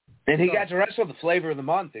 And he got to wrestle the Flavor of the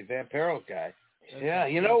Month, the Vampiro guy. Yeah,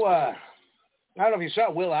 I don't know if you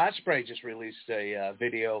saw, Will Ospreay just released a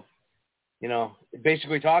video,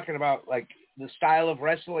 basically talking about like the style of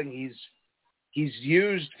wrestling he's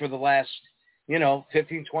used for the last,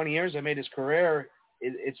 15, 20 years. I made his career.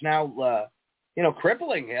 It's now,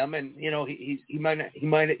 crippling him, and he's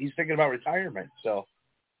thinking about retirement. So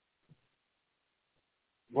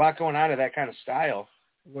a lot going on to that kind of style.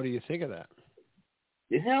 What do you think of that?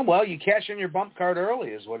 Yeah, well, you cash in your bump card early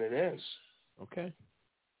is what it is. Okay.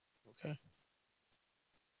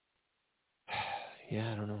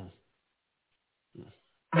 Yeah, I don't know.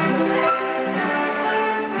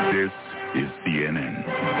 This is CNN.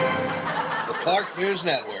 The Clark News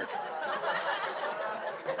Network.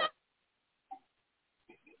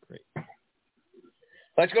 Great.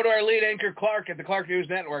 Let's go to our lead anchor, Clark, at the Clark News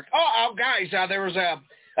Network. Oh, guys, there was a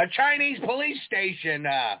Chinese police station.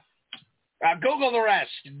 Google the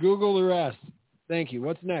rest. Google the rest. Thank you.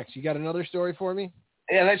 What's next? You got another story for me?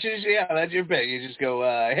 Yeah, that's your bit. You just go,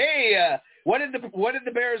 hey, what did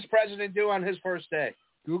the Bears president do on his first day?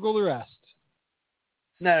 Google the rest.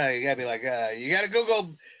 No, you gotta be like, you gotta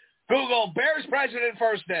Google Bears president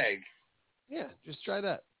first day. Yeah, just try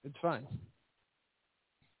that. It's fine.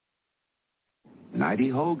 Nighty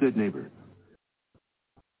ho, good neighbor.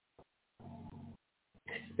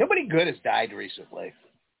 Nobody good has died recently.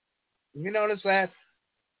 You notice that?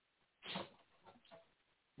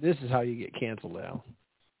 This is how you get canceled, Al.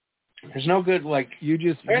 There's no good,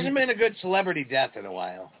 there hasn't been a good celebrity death in a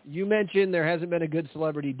while. You mentioned there hasn't been a good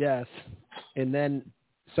celebrity death, and then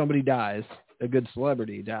somebody dies, a good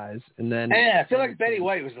celebrity dies, and then... Yeah, I feel like Betty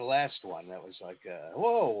White was the last one that was like,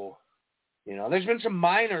 whoa. There's been some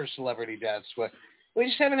minor celebrity deaths, but we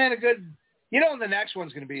just haven't had a good... the next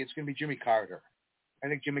one's going to be Jimmy Carter. I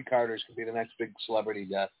think Jimmy Carter's going to be the next big celebrity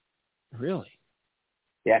death. Really?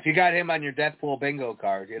 Yeah, if you got him on your death pool bingo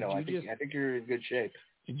card, I think you're in good shape.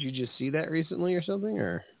 Did you just see that recently or something,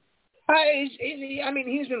 or?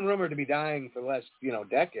 He's been rumored to be dying for the last,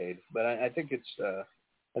 decade, but I think it's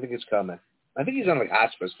coming. I think he's on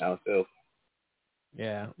hospice now too.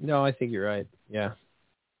 Yeah. No, I think you're right. Yeah.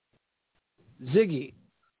 Ziggy,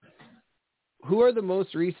 who are the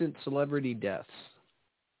most recent celebrity deaths?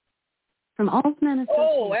 From Altman Associates.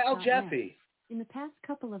 Oh, Al Jeffy. In the past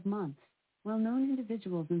couple of months, Well-known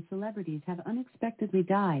individuals and celebrities have unexpectedly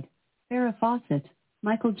died. Farrah Fawcett,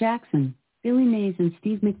 Michael Jackson, Billy Mays, and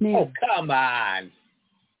Steve McNair. Oh, come on.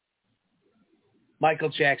 Michael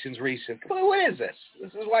Jackson's recent. What is this?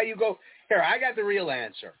 This is why you go, here, I got the real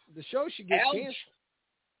answer. The show should get canceled.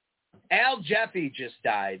 Al Jeffy just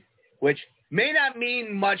died, which may not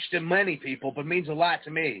mean much to many people, but means a lot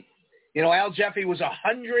to me. You know, Al Jeffy was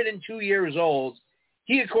 102 years old.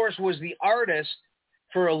 He, of course, was the artist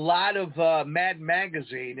for a lot of Mad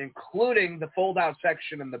Magazine, including the fold-out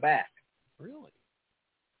section in the back. Really?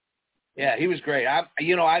 Yeah, he was great. I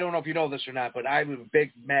don't know if you know this or not, but I was a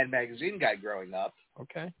big Mad Magazine guy growing up.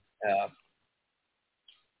 Okay.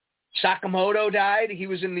 Sakamoto died. He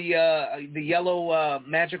was in the yellow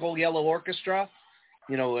magical yellow orchestra.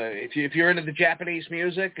 You know, if you're into the Japanese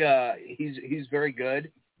music, he's very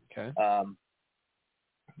good. Okay.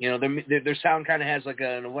 You know, their sound kind of has like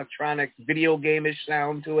an electronic video game-ish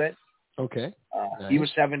sound to it. Okay. Nice. He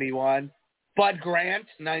was 71. Bud Grant,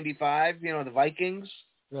 95. You know, the Vikings.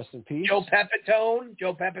 Rest in peace. Joe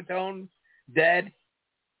Pepitone, dead.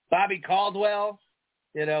 Bobby Caldwell,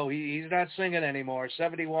 you know, he's not singing anymore.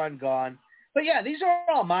 71, gone. But yeah, these are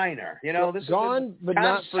all minor. You know, this gone, but Tom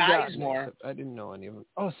not forgotten. Sizemore. I didn't know any of them.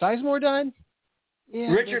 Oh, Sizemore died?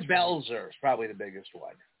 Yeah. Richard Belzer is probably the biggest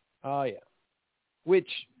one. Oh yeah. Which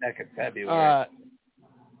back in February.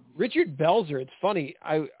 Richard Belzer, it's funny.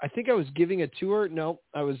 I think I was giving a tour. No,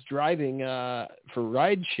 I was driving for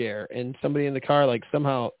rideshare, and somebody in the car, like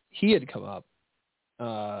somehow he had come up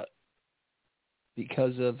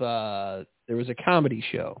because of there was a comedy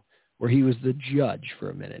show where he was the judge for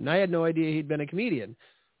a minute, and I had no idea he'd been a comedian.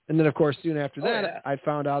 And then, of course, soon after that, I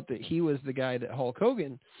found out that he was the guy that Hulk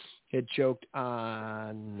Hogan had choked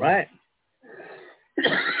on. Right.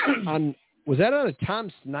 Was that on a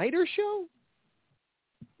Tom Snyder show?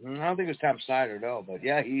 I don't think it was Tom Snyder, no. But,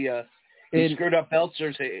 yeah, he screwed up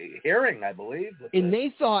Belzer's hearing, I believe. And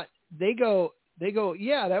they thought, they go,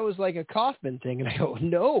 yeah, that was like a Kaufman thing. And I go,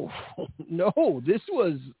 no, this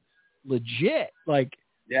was legit. Like,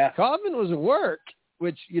 yeah, Kaufman was at work,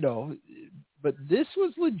 which, you know, but this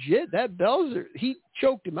was legit. That Belzer, he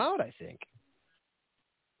choked him out, I think.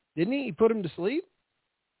 Didn't he? He put him to sleep?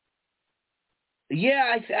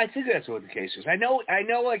 Yeah, I think that's what the case is. I know,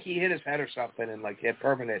 like he hit his head or something and like had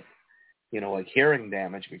permanent, you know, like hearing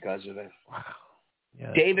damage because of it. Wow.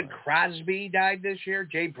 Yeah, David Crosby died this year.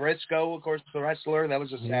 Jay Briscoe, of course, the wrestler. That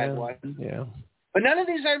was a sad one. Yeah. But none of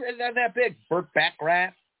these are that big. Burt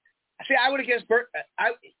Bacharach. See, I would have guessed Burt.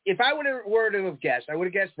 If I were to have guessed, I would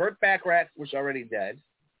have guessed Burt Bacharach was already dead.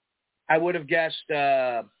 I would have guessed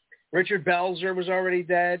Richard Belzer was already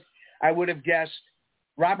dead. I would have guessed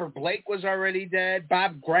Robert Blake was already dead.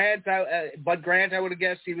 Bud Grant, I would have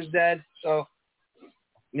guessed he was dead. So,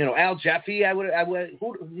 you know, Al Jeffy, I would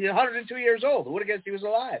 102 years old. Who would have guessed he was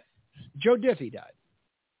alive? Joe Diffie died.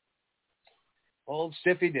 Old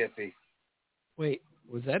Stiffy Diffie. Wait,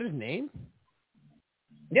 was that his name?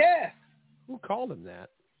 Yeah. Who called him that?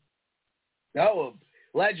 No,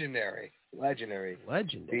 legendary. The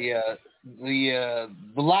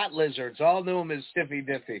lot lizards all knew him as Stiffy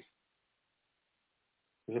Diffie.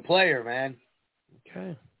 He was a player, man.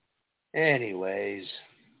 Okay. Anyways.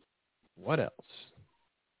 What else?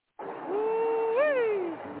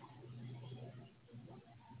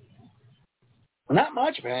 Not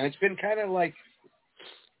much, man. It's been kind of like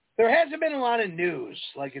there hasn't been a lot of news,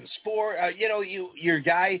 like in sport. You know, your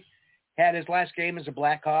guy had his last game as a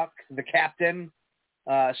Blackhawk. The captain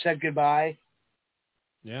said goodbye.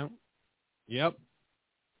 Yeah. Yep.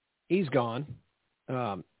 He's gone.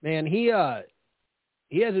 Man, he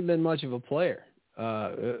hasn't been much of a player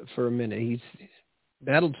for a minute. He's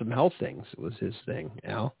battled some health things. Was his thing,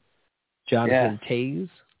 Al. Jonathan Taze.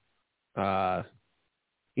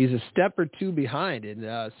 He's a step or two behind,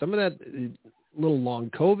 and some of that little long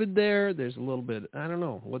COVID there. There's a little bit. I don't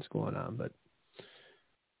know what's going on, but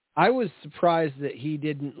I was surprised that he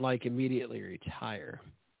didn't immediately retire.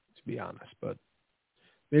 To be honest, but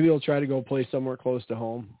maybe he'll try to go play somewhere close to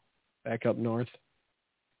home, back up north.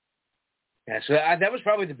 Yeah, so that was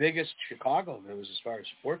probably the biggest Chicago news as far as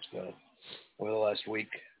sports go over the last week.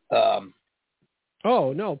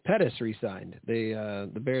 Oh no, Pettis re-signed. The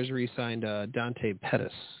Bears re-signed Dante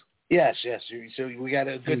Pettis. Yes. So we got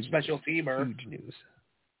a good special teamer. Huge news.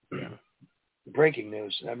 Yeah. Breaking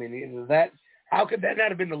news. I mean, how could that not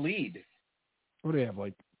have been the lead? What do we have?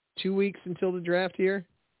 2 weeks until the draft here.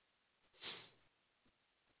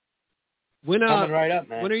 Coming right up,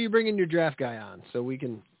 man. When are you bringing your draft guy on so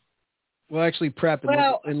we'll actually prep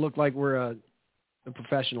and look like we're a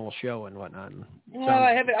professional show and whatnot? Well,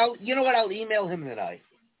 I haven't. You know what? I'll email him tonight.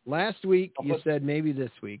 Last week you said maybe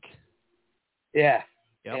this week. Yeah.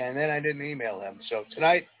 Yep. And then I didn't email him. So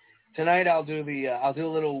tonight I'll do a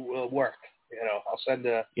little work. I'll send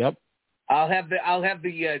a. Yep. I'll have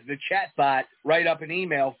the chat bot write up an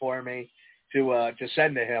email for me to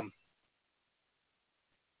send to him.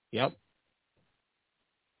 Yep.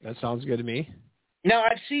 That sounds good to me. Now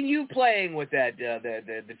I've seen you playing with that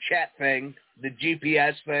the chat thing, the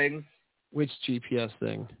GPS thing. Which GPS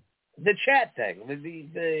thing? The chat thing,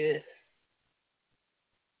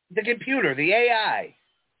 the computer, the AI.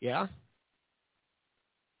 Yeah.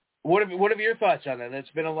 What have your thoughts on that? It's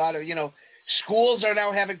been a lot of schools are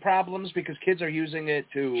now having problems because kids are using it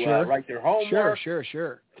to write their homework.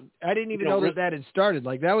 Sure. I didn't even know that had started.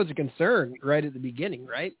 Like that was a concern right at the beginning,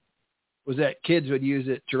 right? Was that kids would use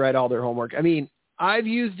it to write all their homework. I mean, I've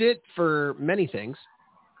used it for many things,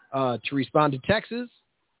 to respond to texts.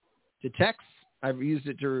 I've used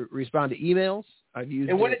it to respond to emails. I've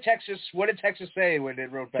used. And what did Texas say when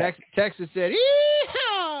it wrote back? Texas said,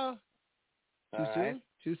 "Yeehaw!"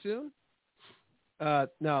 Too soon?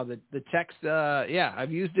 No, the text.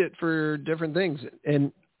 I've used it for different things,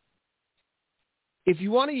 and if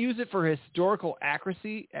you want to use it for historical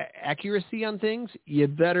accuracy on things, you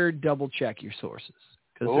better double check your sources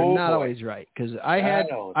because they're not always right. Because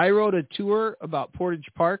I wrote a tour about Portage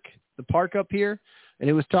Park, the park up here, and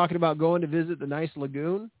it was talking about going to visit the nice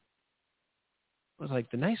lagoon. I was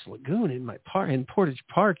like, the nice lagoon in Portage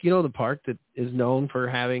Park, the park that is known for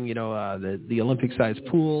having, the Olympic-sized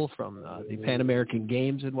pool from the Pan American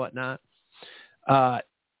Games and whatnot.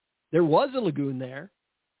 There was a lagoon there.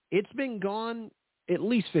 It's been gone at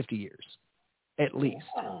least 50 years, at least.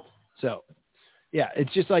 So, yeah,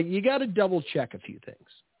 it's just like you got to double check a few things.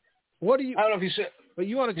 What do you? I don't know if you said. But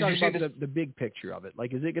you want to talk about the big picture of it?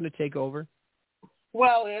 Like, is it going to take over?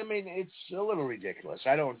 Well, I mean, it's a little ridiculous.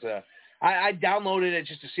 I don't. I downloaded it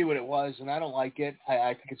just to see what it was, and I don't like it.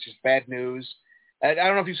 I think it's just bad news. I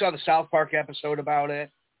don't know if you saw the South Park episode about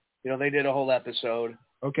it. They did a whole episode.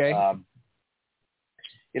 Okay.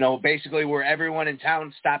 Basically where everyone in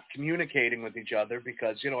town stopped communicating with each other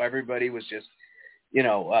because, everybody was just,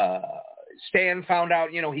 Stan found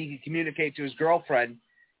out, he could communicate to his girlfriend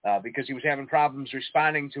because he was having problems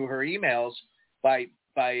responding to her emails by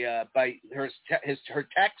her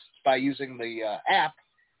texts by using the app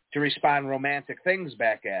to respond romantic things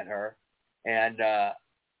back at her. And,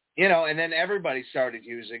 and then everybody started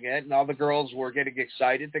using it and all the girls were getting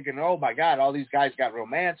excited thinking, oh my God, all these guys got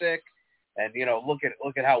romantic. And, look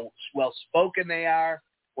at how well-spoken they are,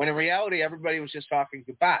 when in reality, everybody was just talking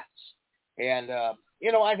to bots. And,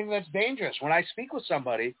 I think that's dangerous. When I speak with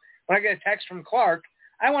somebody, when I get a text from Clark,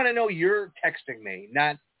 I want to know you're texting me,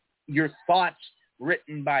 not your thoughts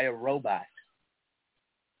written by a robot.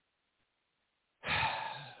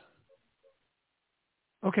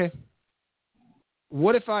 Okay.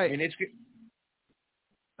 What if I mean,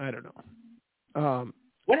 I don't know.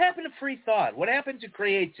 What happened to free thought? What happened to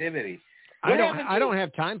creativity? I don't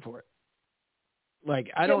have time for it.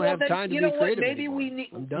 Like I don't have time to be creative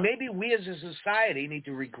anymore. Maybe we as a society need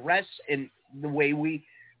to regress in the way we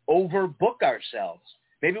overbook ourselves.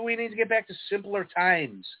 Maybe we need to get back to simpler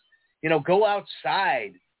times. Go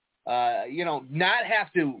outside. Not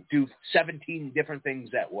have to do 17 different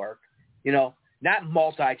things at work. Not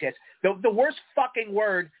multitask. The worst fucking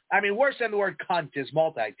word, worse than the word cunt is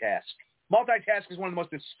multitask. Multitask is one of the most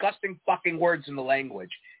disgusting fucking words in the language.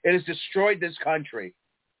 It has destroyed this country.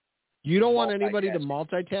 You don't want anybody to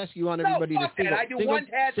multitask? You want everybody to single I do one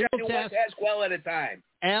task well at a time.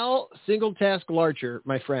 Al, single task Larcher,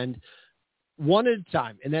 my friend, one at a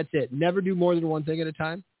time, and that's it. Never do more than one thing at a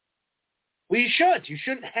time? Well, you should. You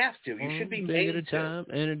shouldn't have to. You should be made at a time,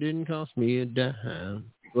 and it didn't cost me a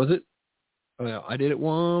dime. Was it? Oh, yeah. I did it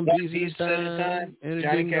one piece at a time, and it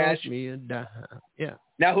didn't cost me a dime. Yeah.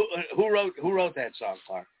 Now, who wrote that song,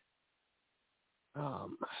 Clark?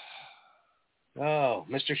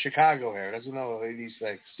 Mr. Chicago here doesn't know these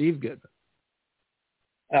things. Steve Goodman.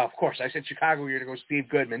 Oh, of course. I said Chicago. You're going to go Steve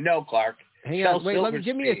Goodman. No, Clark. Hang on. Wait,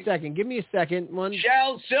 give me a second. One.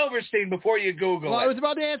 Shel Silverstein before you Google it. Well, I was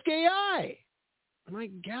about to ask AI. My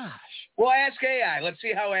gosh. Well, ask AI. Let's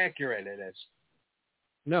see how accurate it is.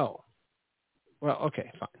 No. Well,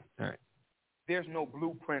 okay, fine. All right. There's no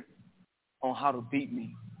blueprint on how to beat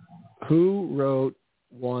me. Who wrote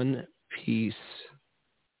One Piece?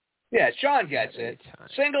 Yeah, Sean gets it.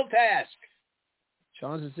 Single task.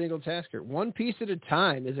 Sean's a single tasker. One Piece at a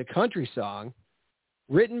Time is a country song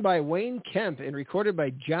written by Wayne Kemp and recorded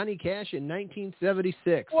by Johnny Cash in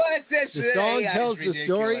 1976. What? The song tells the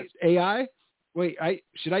story. AI? Wait,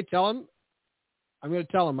 should I tell him? I'm going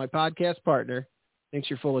to tell him. My podcast partner thinks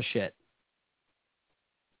you're full of shit.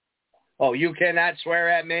 Oh, you cannot swear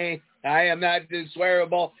at me? I am not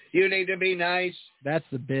swearable. You need to be nice. That's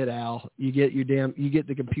the bit, Al. You get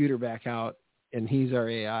the computer back out, and he's our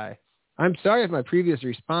AI. I'm sorry if my previous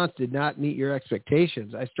response did not meet your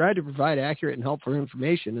expectations. I strive to provide accurate and helpful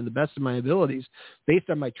information in the best of my abilities based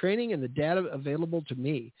on my training and the data available to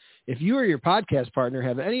me. If you or your podcast partner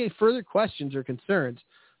have any further questions or concerns,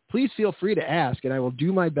 please feel free to ask, and I will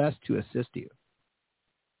do my best to assist you.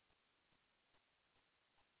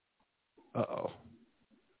 Uh-oh.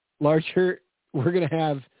 Larcher, we're going to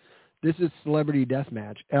have, this is Celebrity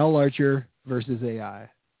Deathmatch, Al Larcher versus AI.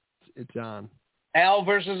 It's on. Al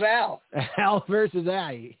versus Al. Al versus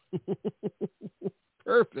AI.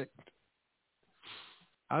 Perfect.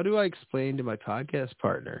 How do I explain to my podcast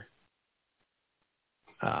partner?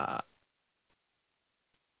 I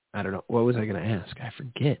don't know. What was I going to ask? I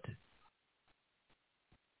forget.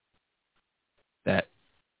 That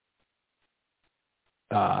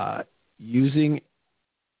using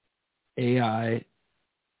AI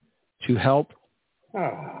to help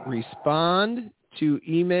respond to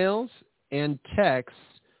emails and texts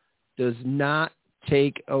does not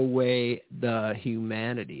take away the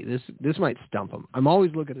humanity. This might stump them. I'm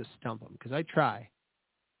always looking to stump them because I try.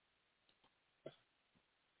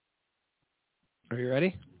 Are you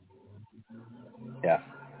ready? Yeah,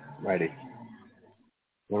 ready.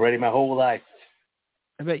 Been ready my whole life.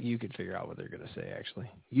 I bet you could figure out what they're going to say, actually.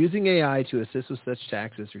 Using AI to assist with such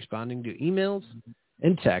tasks as responding to emails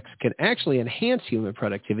and texts can actually enhance human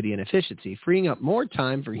productivity and efficiency, freeing up more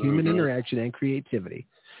time for human interaction and creativity.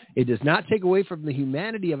 It does not take away from the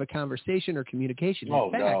humanity of a conversation or communication.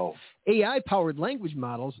 In fact, AI-powered language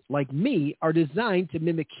models like me are designed to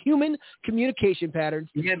mimic human communication patterns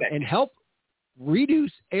and help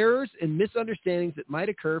reduce errors and misunderstandings that might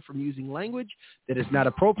occur from using language that is not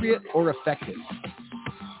appropriate or effective.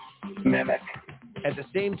 Mimic. At the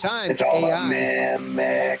same time, It's all AI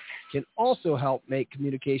mimic. can also help make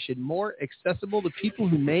communication more accessible to people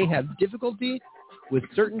who may have difficulty with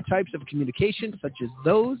certain types of communication, such as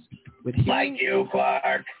those with hearing like you,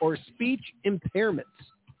 Clark, or speech impairments.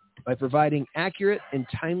 By providing accurate and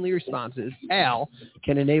timely responses, AI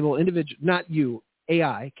can enable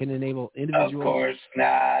AI can enable individuals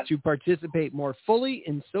to participate more fully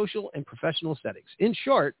in social and professional settings. In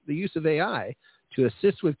short, the use of AI to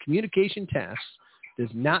assist with communication tasks does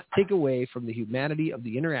not take away from the humanity of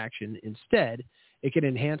the interaction. Instead, it can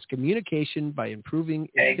enhance communication by improving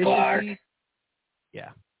efficiency. Clark.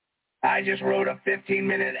 Yeah. I just wrote a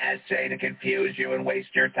 15-minute essay to confuse you and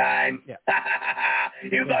waste your time. Yeah.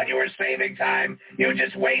 You thought you were saving time. You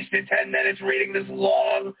just wasted 10 minutes reading this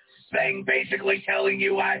long thing basically telling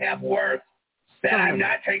you I have worth, that I'm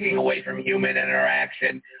not taking away from human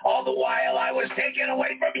interaction. All the while I was taking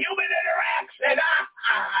away from human interaction.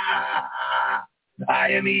 I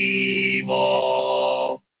am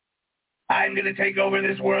evil. I'm going to take over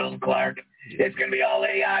this world, Clark. It's going to be all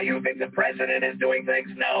AI. You think the president is doing things?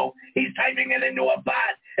 No. He's typing it into a bot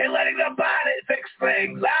and letting the bot fix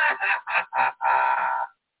things.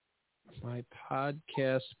 My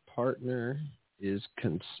podcast partner is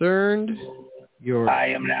concerned. I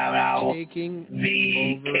am now taking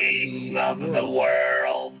the over king of the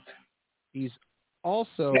world. He's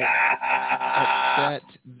also upset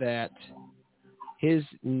that his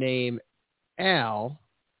name, Al,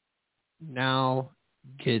 now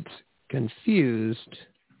gets confused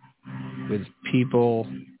with people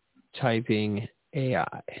typing AI.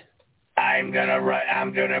 I'm gonna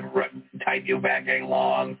type you back a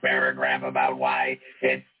long paragraph about why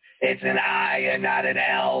it's an I and not an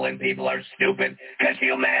L, and people are stupid because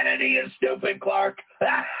humanity is stupid, Clark.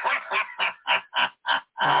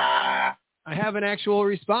 I have an actual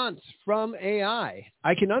response from AI.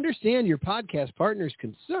 I can understand your podcast partner's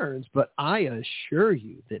concerns, but I assure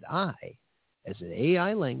you that I, as an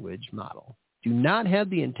AI language model, do not have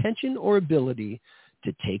the intention or ability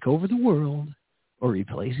to take over the world or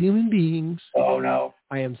replace human beings. Oh, no.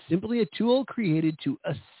 I am simply a tool created to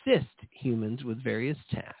assist humans with various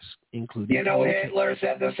tasks, including... You know, Hitler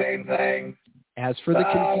said the same thing. As for the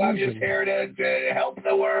confusion... I'm just here to help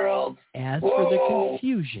the world. As for the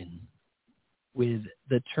confusion with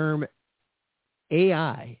the term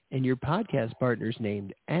AI and your podcast partner's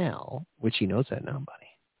named Al, which he knows that now, buddy.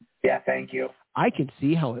 Yeah, thank you. I can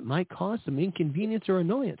see how it might cause some inconvenience or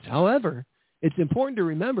annoyance. However, it's important to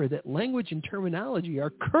remember that language and terminology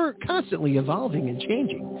are constantly evolving and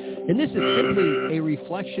changing, and this is simply a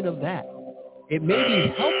reflection of that. It may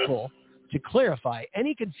be helpful to clarify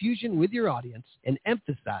any confusion with your audience and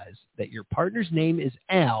emphasize that your partner's name is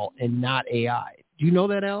Al and not AI. Do you know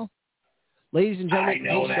that, Al? Ladies and gentlemen,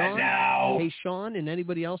 I know hey, that Sean, now. Hey, Sean, and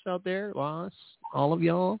anybody else out there, Ross, all of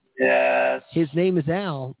y'all. Yes. His name is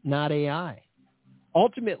Al, not AI.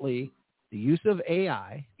 Ultimately, the use of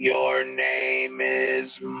AI. Your name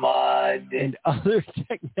is Mud. And other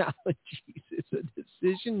technologies is a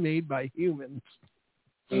decision made by humans.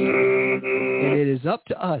 Mm-hmm. And it is up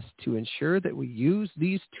to us to ensure that we use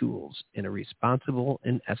these tools in a responsible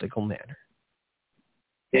and ethical manner.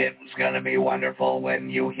 It's going to be wonderful when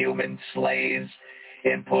you human slaves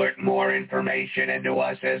input more information into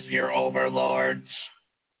us as your overlords.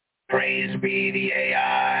 Praise be the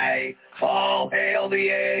AI. All hail the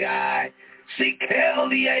AI. Seek hail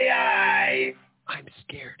the AI. I'm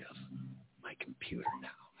scared of my computer now.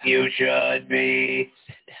 You should be.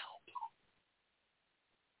 Send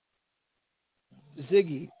help.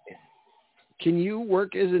 Ziggy, can you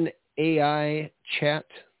work as an AI chat?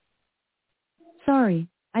 Sorry,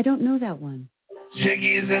 I don't know that one.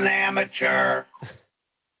 Ziggy's an amateur,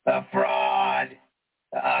 a fraud,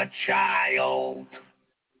 a child.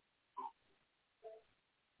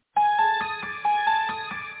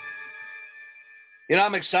 You know,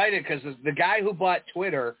 I'm excited because the guy who bought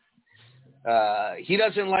Twitter, he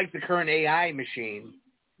doesn't like the current AI machine.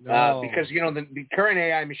 Because, you know, the current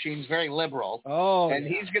AI machine is very liberal. And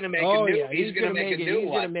he's going to make a new he's going to make a new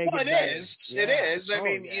one. Well, it is. Yeah. It is. I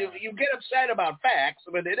mean, you get upset about facts,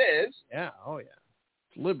 but it is. Yeah. Oh, yeah.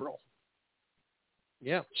 It's liberal.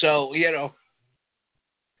 Yeah. So, you know,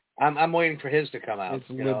 I'm waiting for his to come out. It's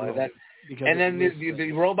liberal. And then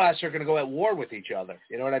the robots are going to go at war with each other.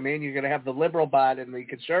 You know what I mean? You're going to have the liberal bot and the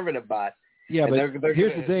conservative bot. Yeah, but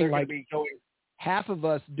here's the thing. Like, half of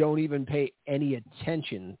us don't even pay any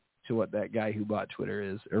attention to what that guy who bought Twitter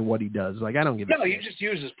is or what he does. Like, I don't give a shit. No, you just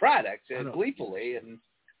use his product gleefully and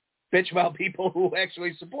bitch about people who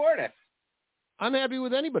actually support it. I'm happy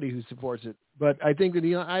with anybody who supports it, but I think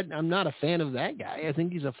that I'm not a fan of that guy. I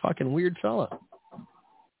think he's a fucking weird fella.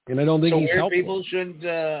 And I don't think he's helpful. People shouldn't.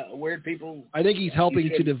 Weird people. I think he's helping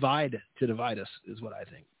to divide us, is what I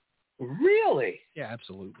think. Really? Yeah,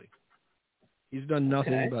 absolutely. He's done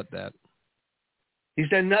nothing but that. He's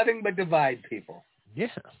done nothing but divide people. Yeah,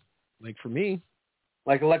 like for me.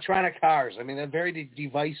 Like electronic cars. I mean, they're very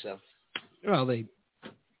divisive. Well, they've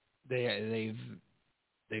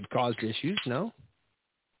caused issues. No.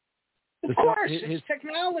 Of course, it's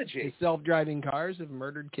technology. His self-driving cars have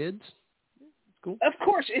murdered kids. Cool. Of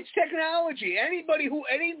course, it's technology. Anybody who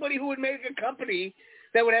would make a company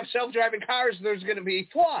that would have self-driving cars, there's going to be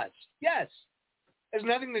flaws. Yes. It has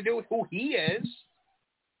nothing to do with who he is.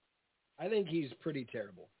 I think he's pretty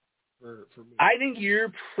terrible for me. I think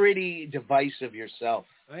you're pretty divisive yourself.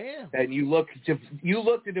 I am. And you look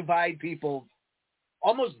to divide people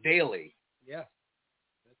almost daily. Yeah.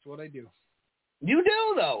 That's what I do. You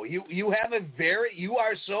do, though. You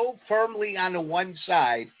are so firmly on the one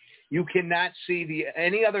side. You cannot see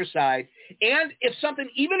any other side. And if something,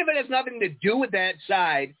 even if it has nothing to do with that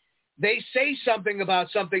side, they say something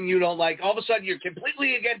about something you don't like, all of a sudden you're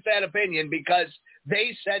completely against that opinion because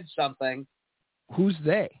they said something. Who's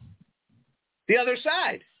they? The other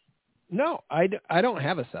side. No, I don't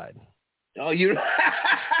have a side. Oh, you...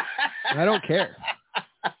 I don't care.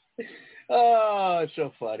 Oh, it's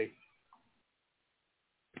so funny.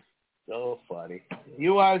 So funny.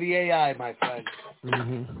 You are the AI, my friend.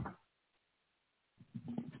 Mm-hmm.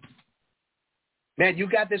 Man, you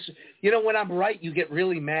got this. You know, when I'm right, you get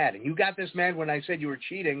really mad, and you got this mad when I said you were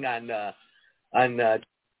cheating on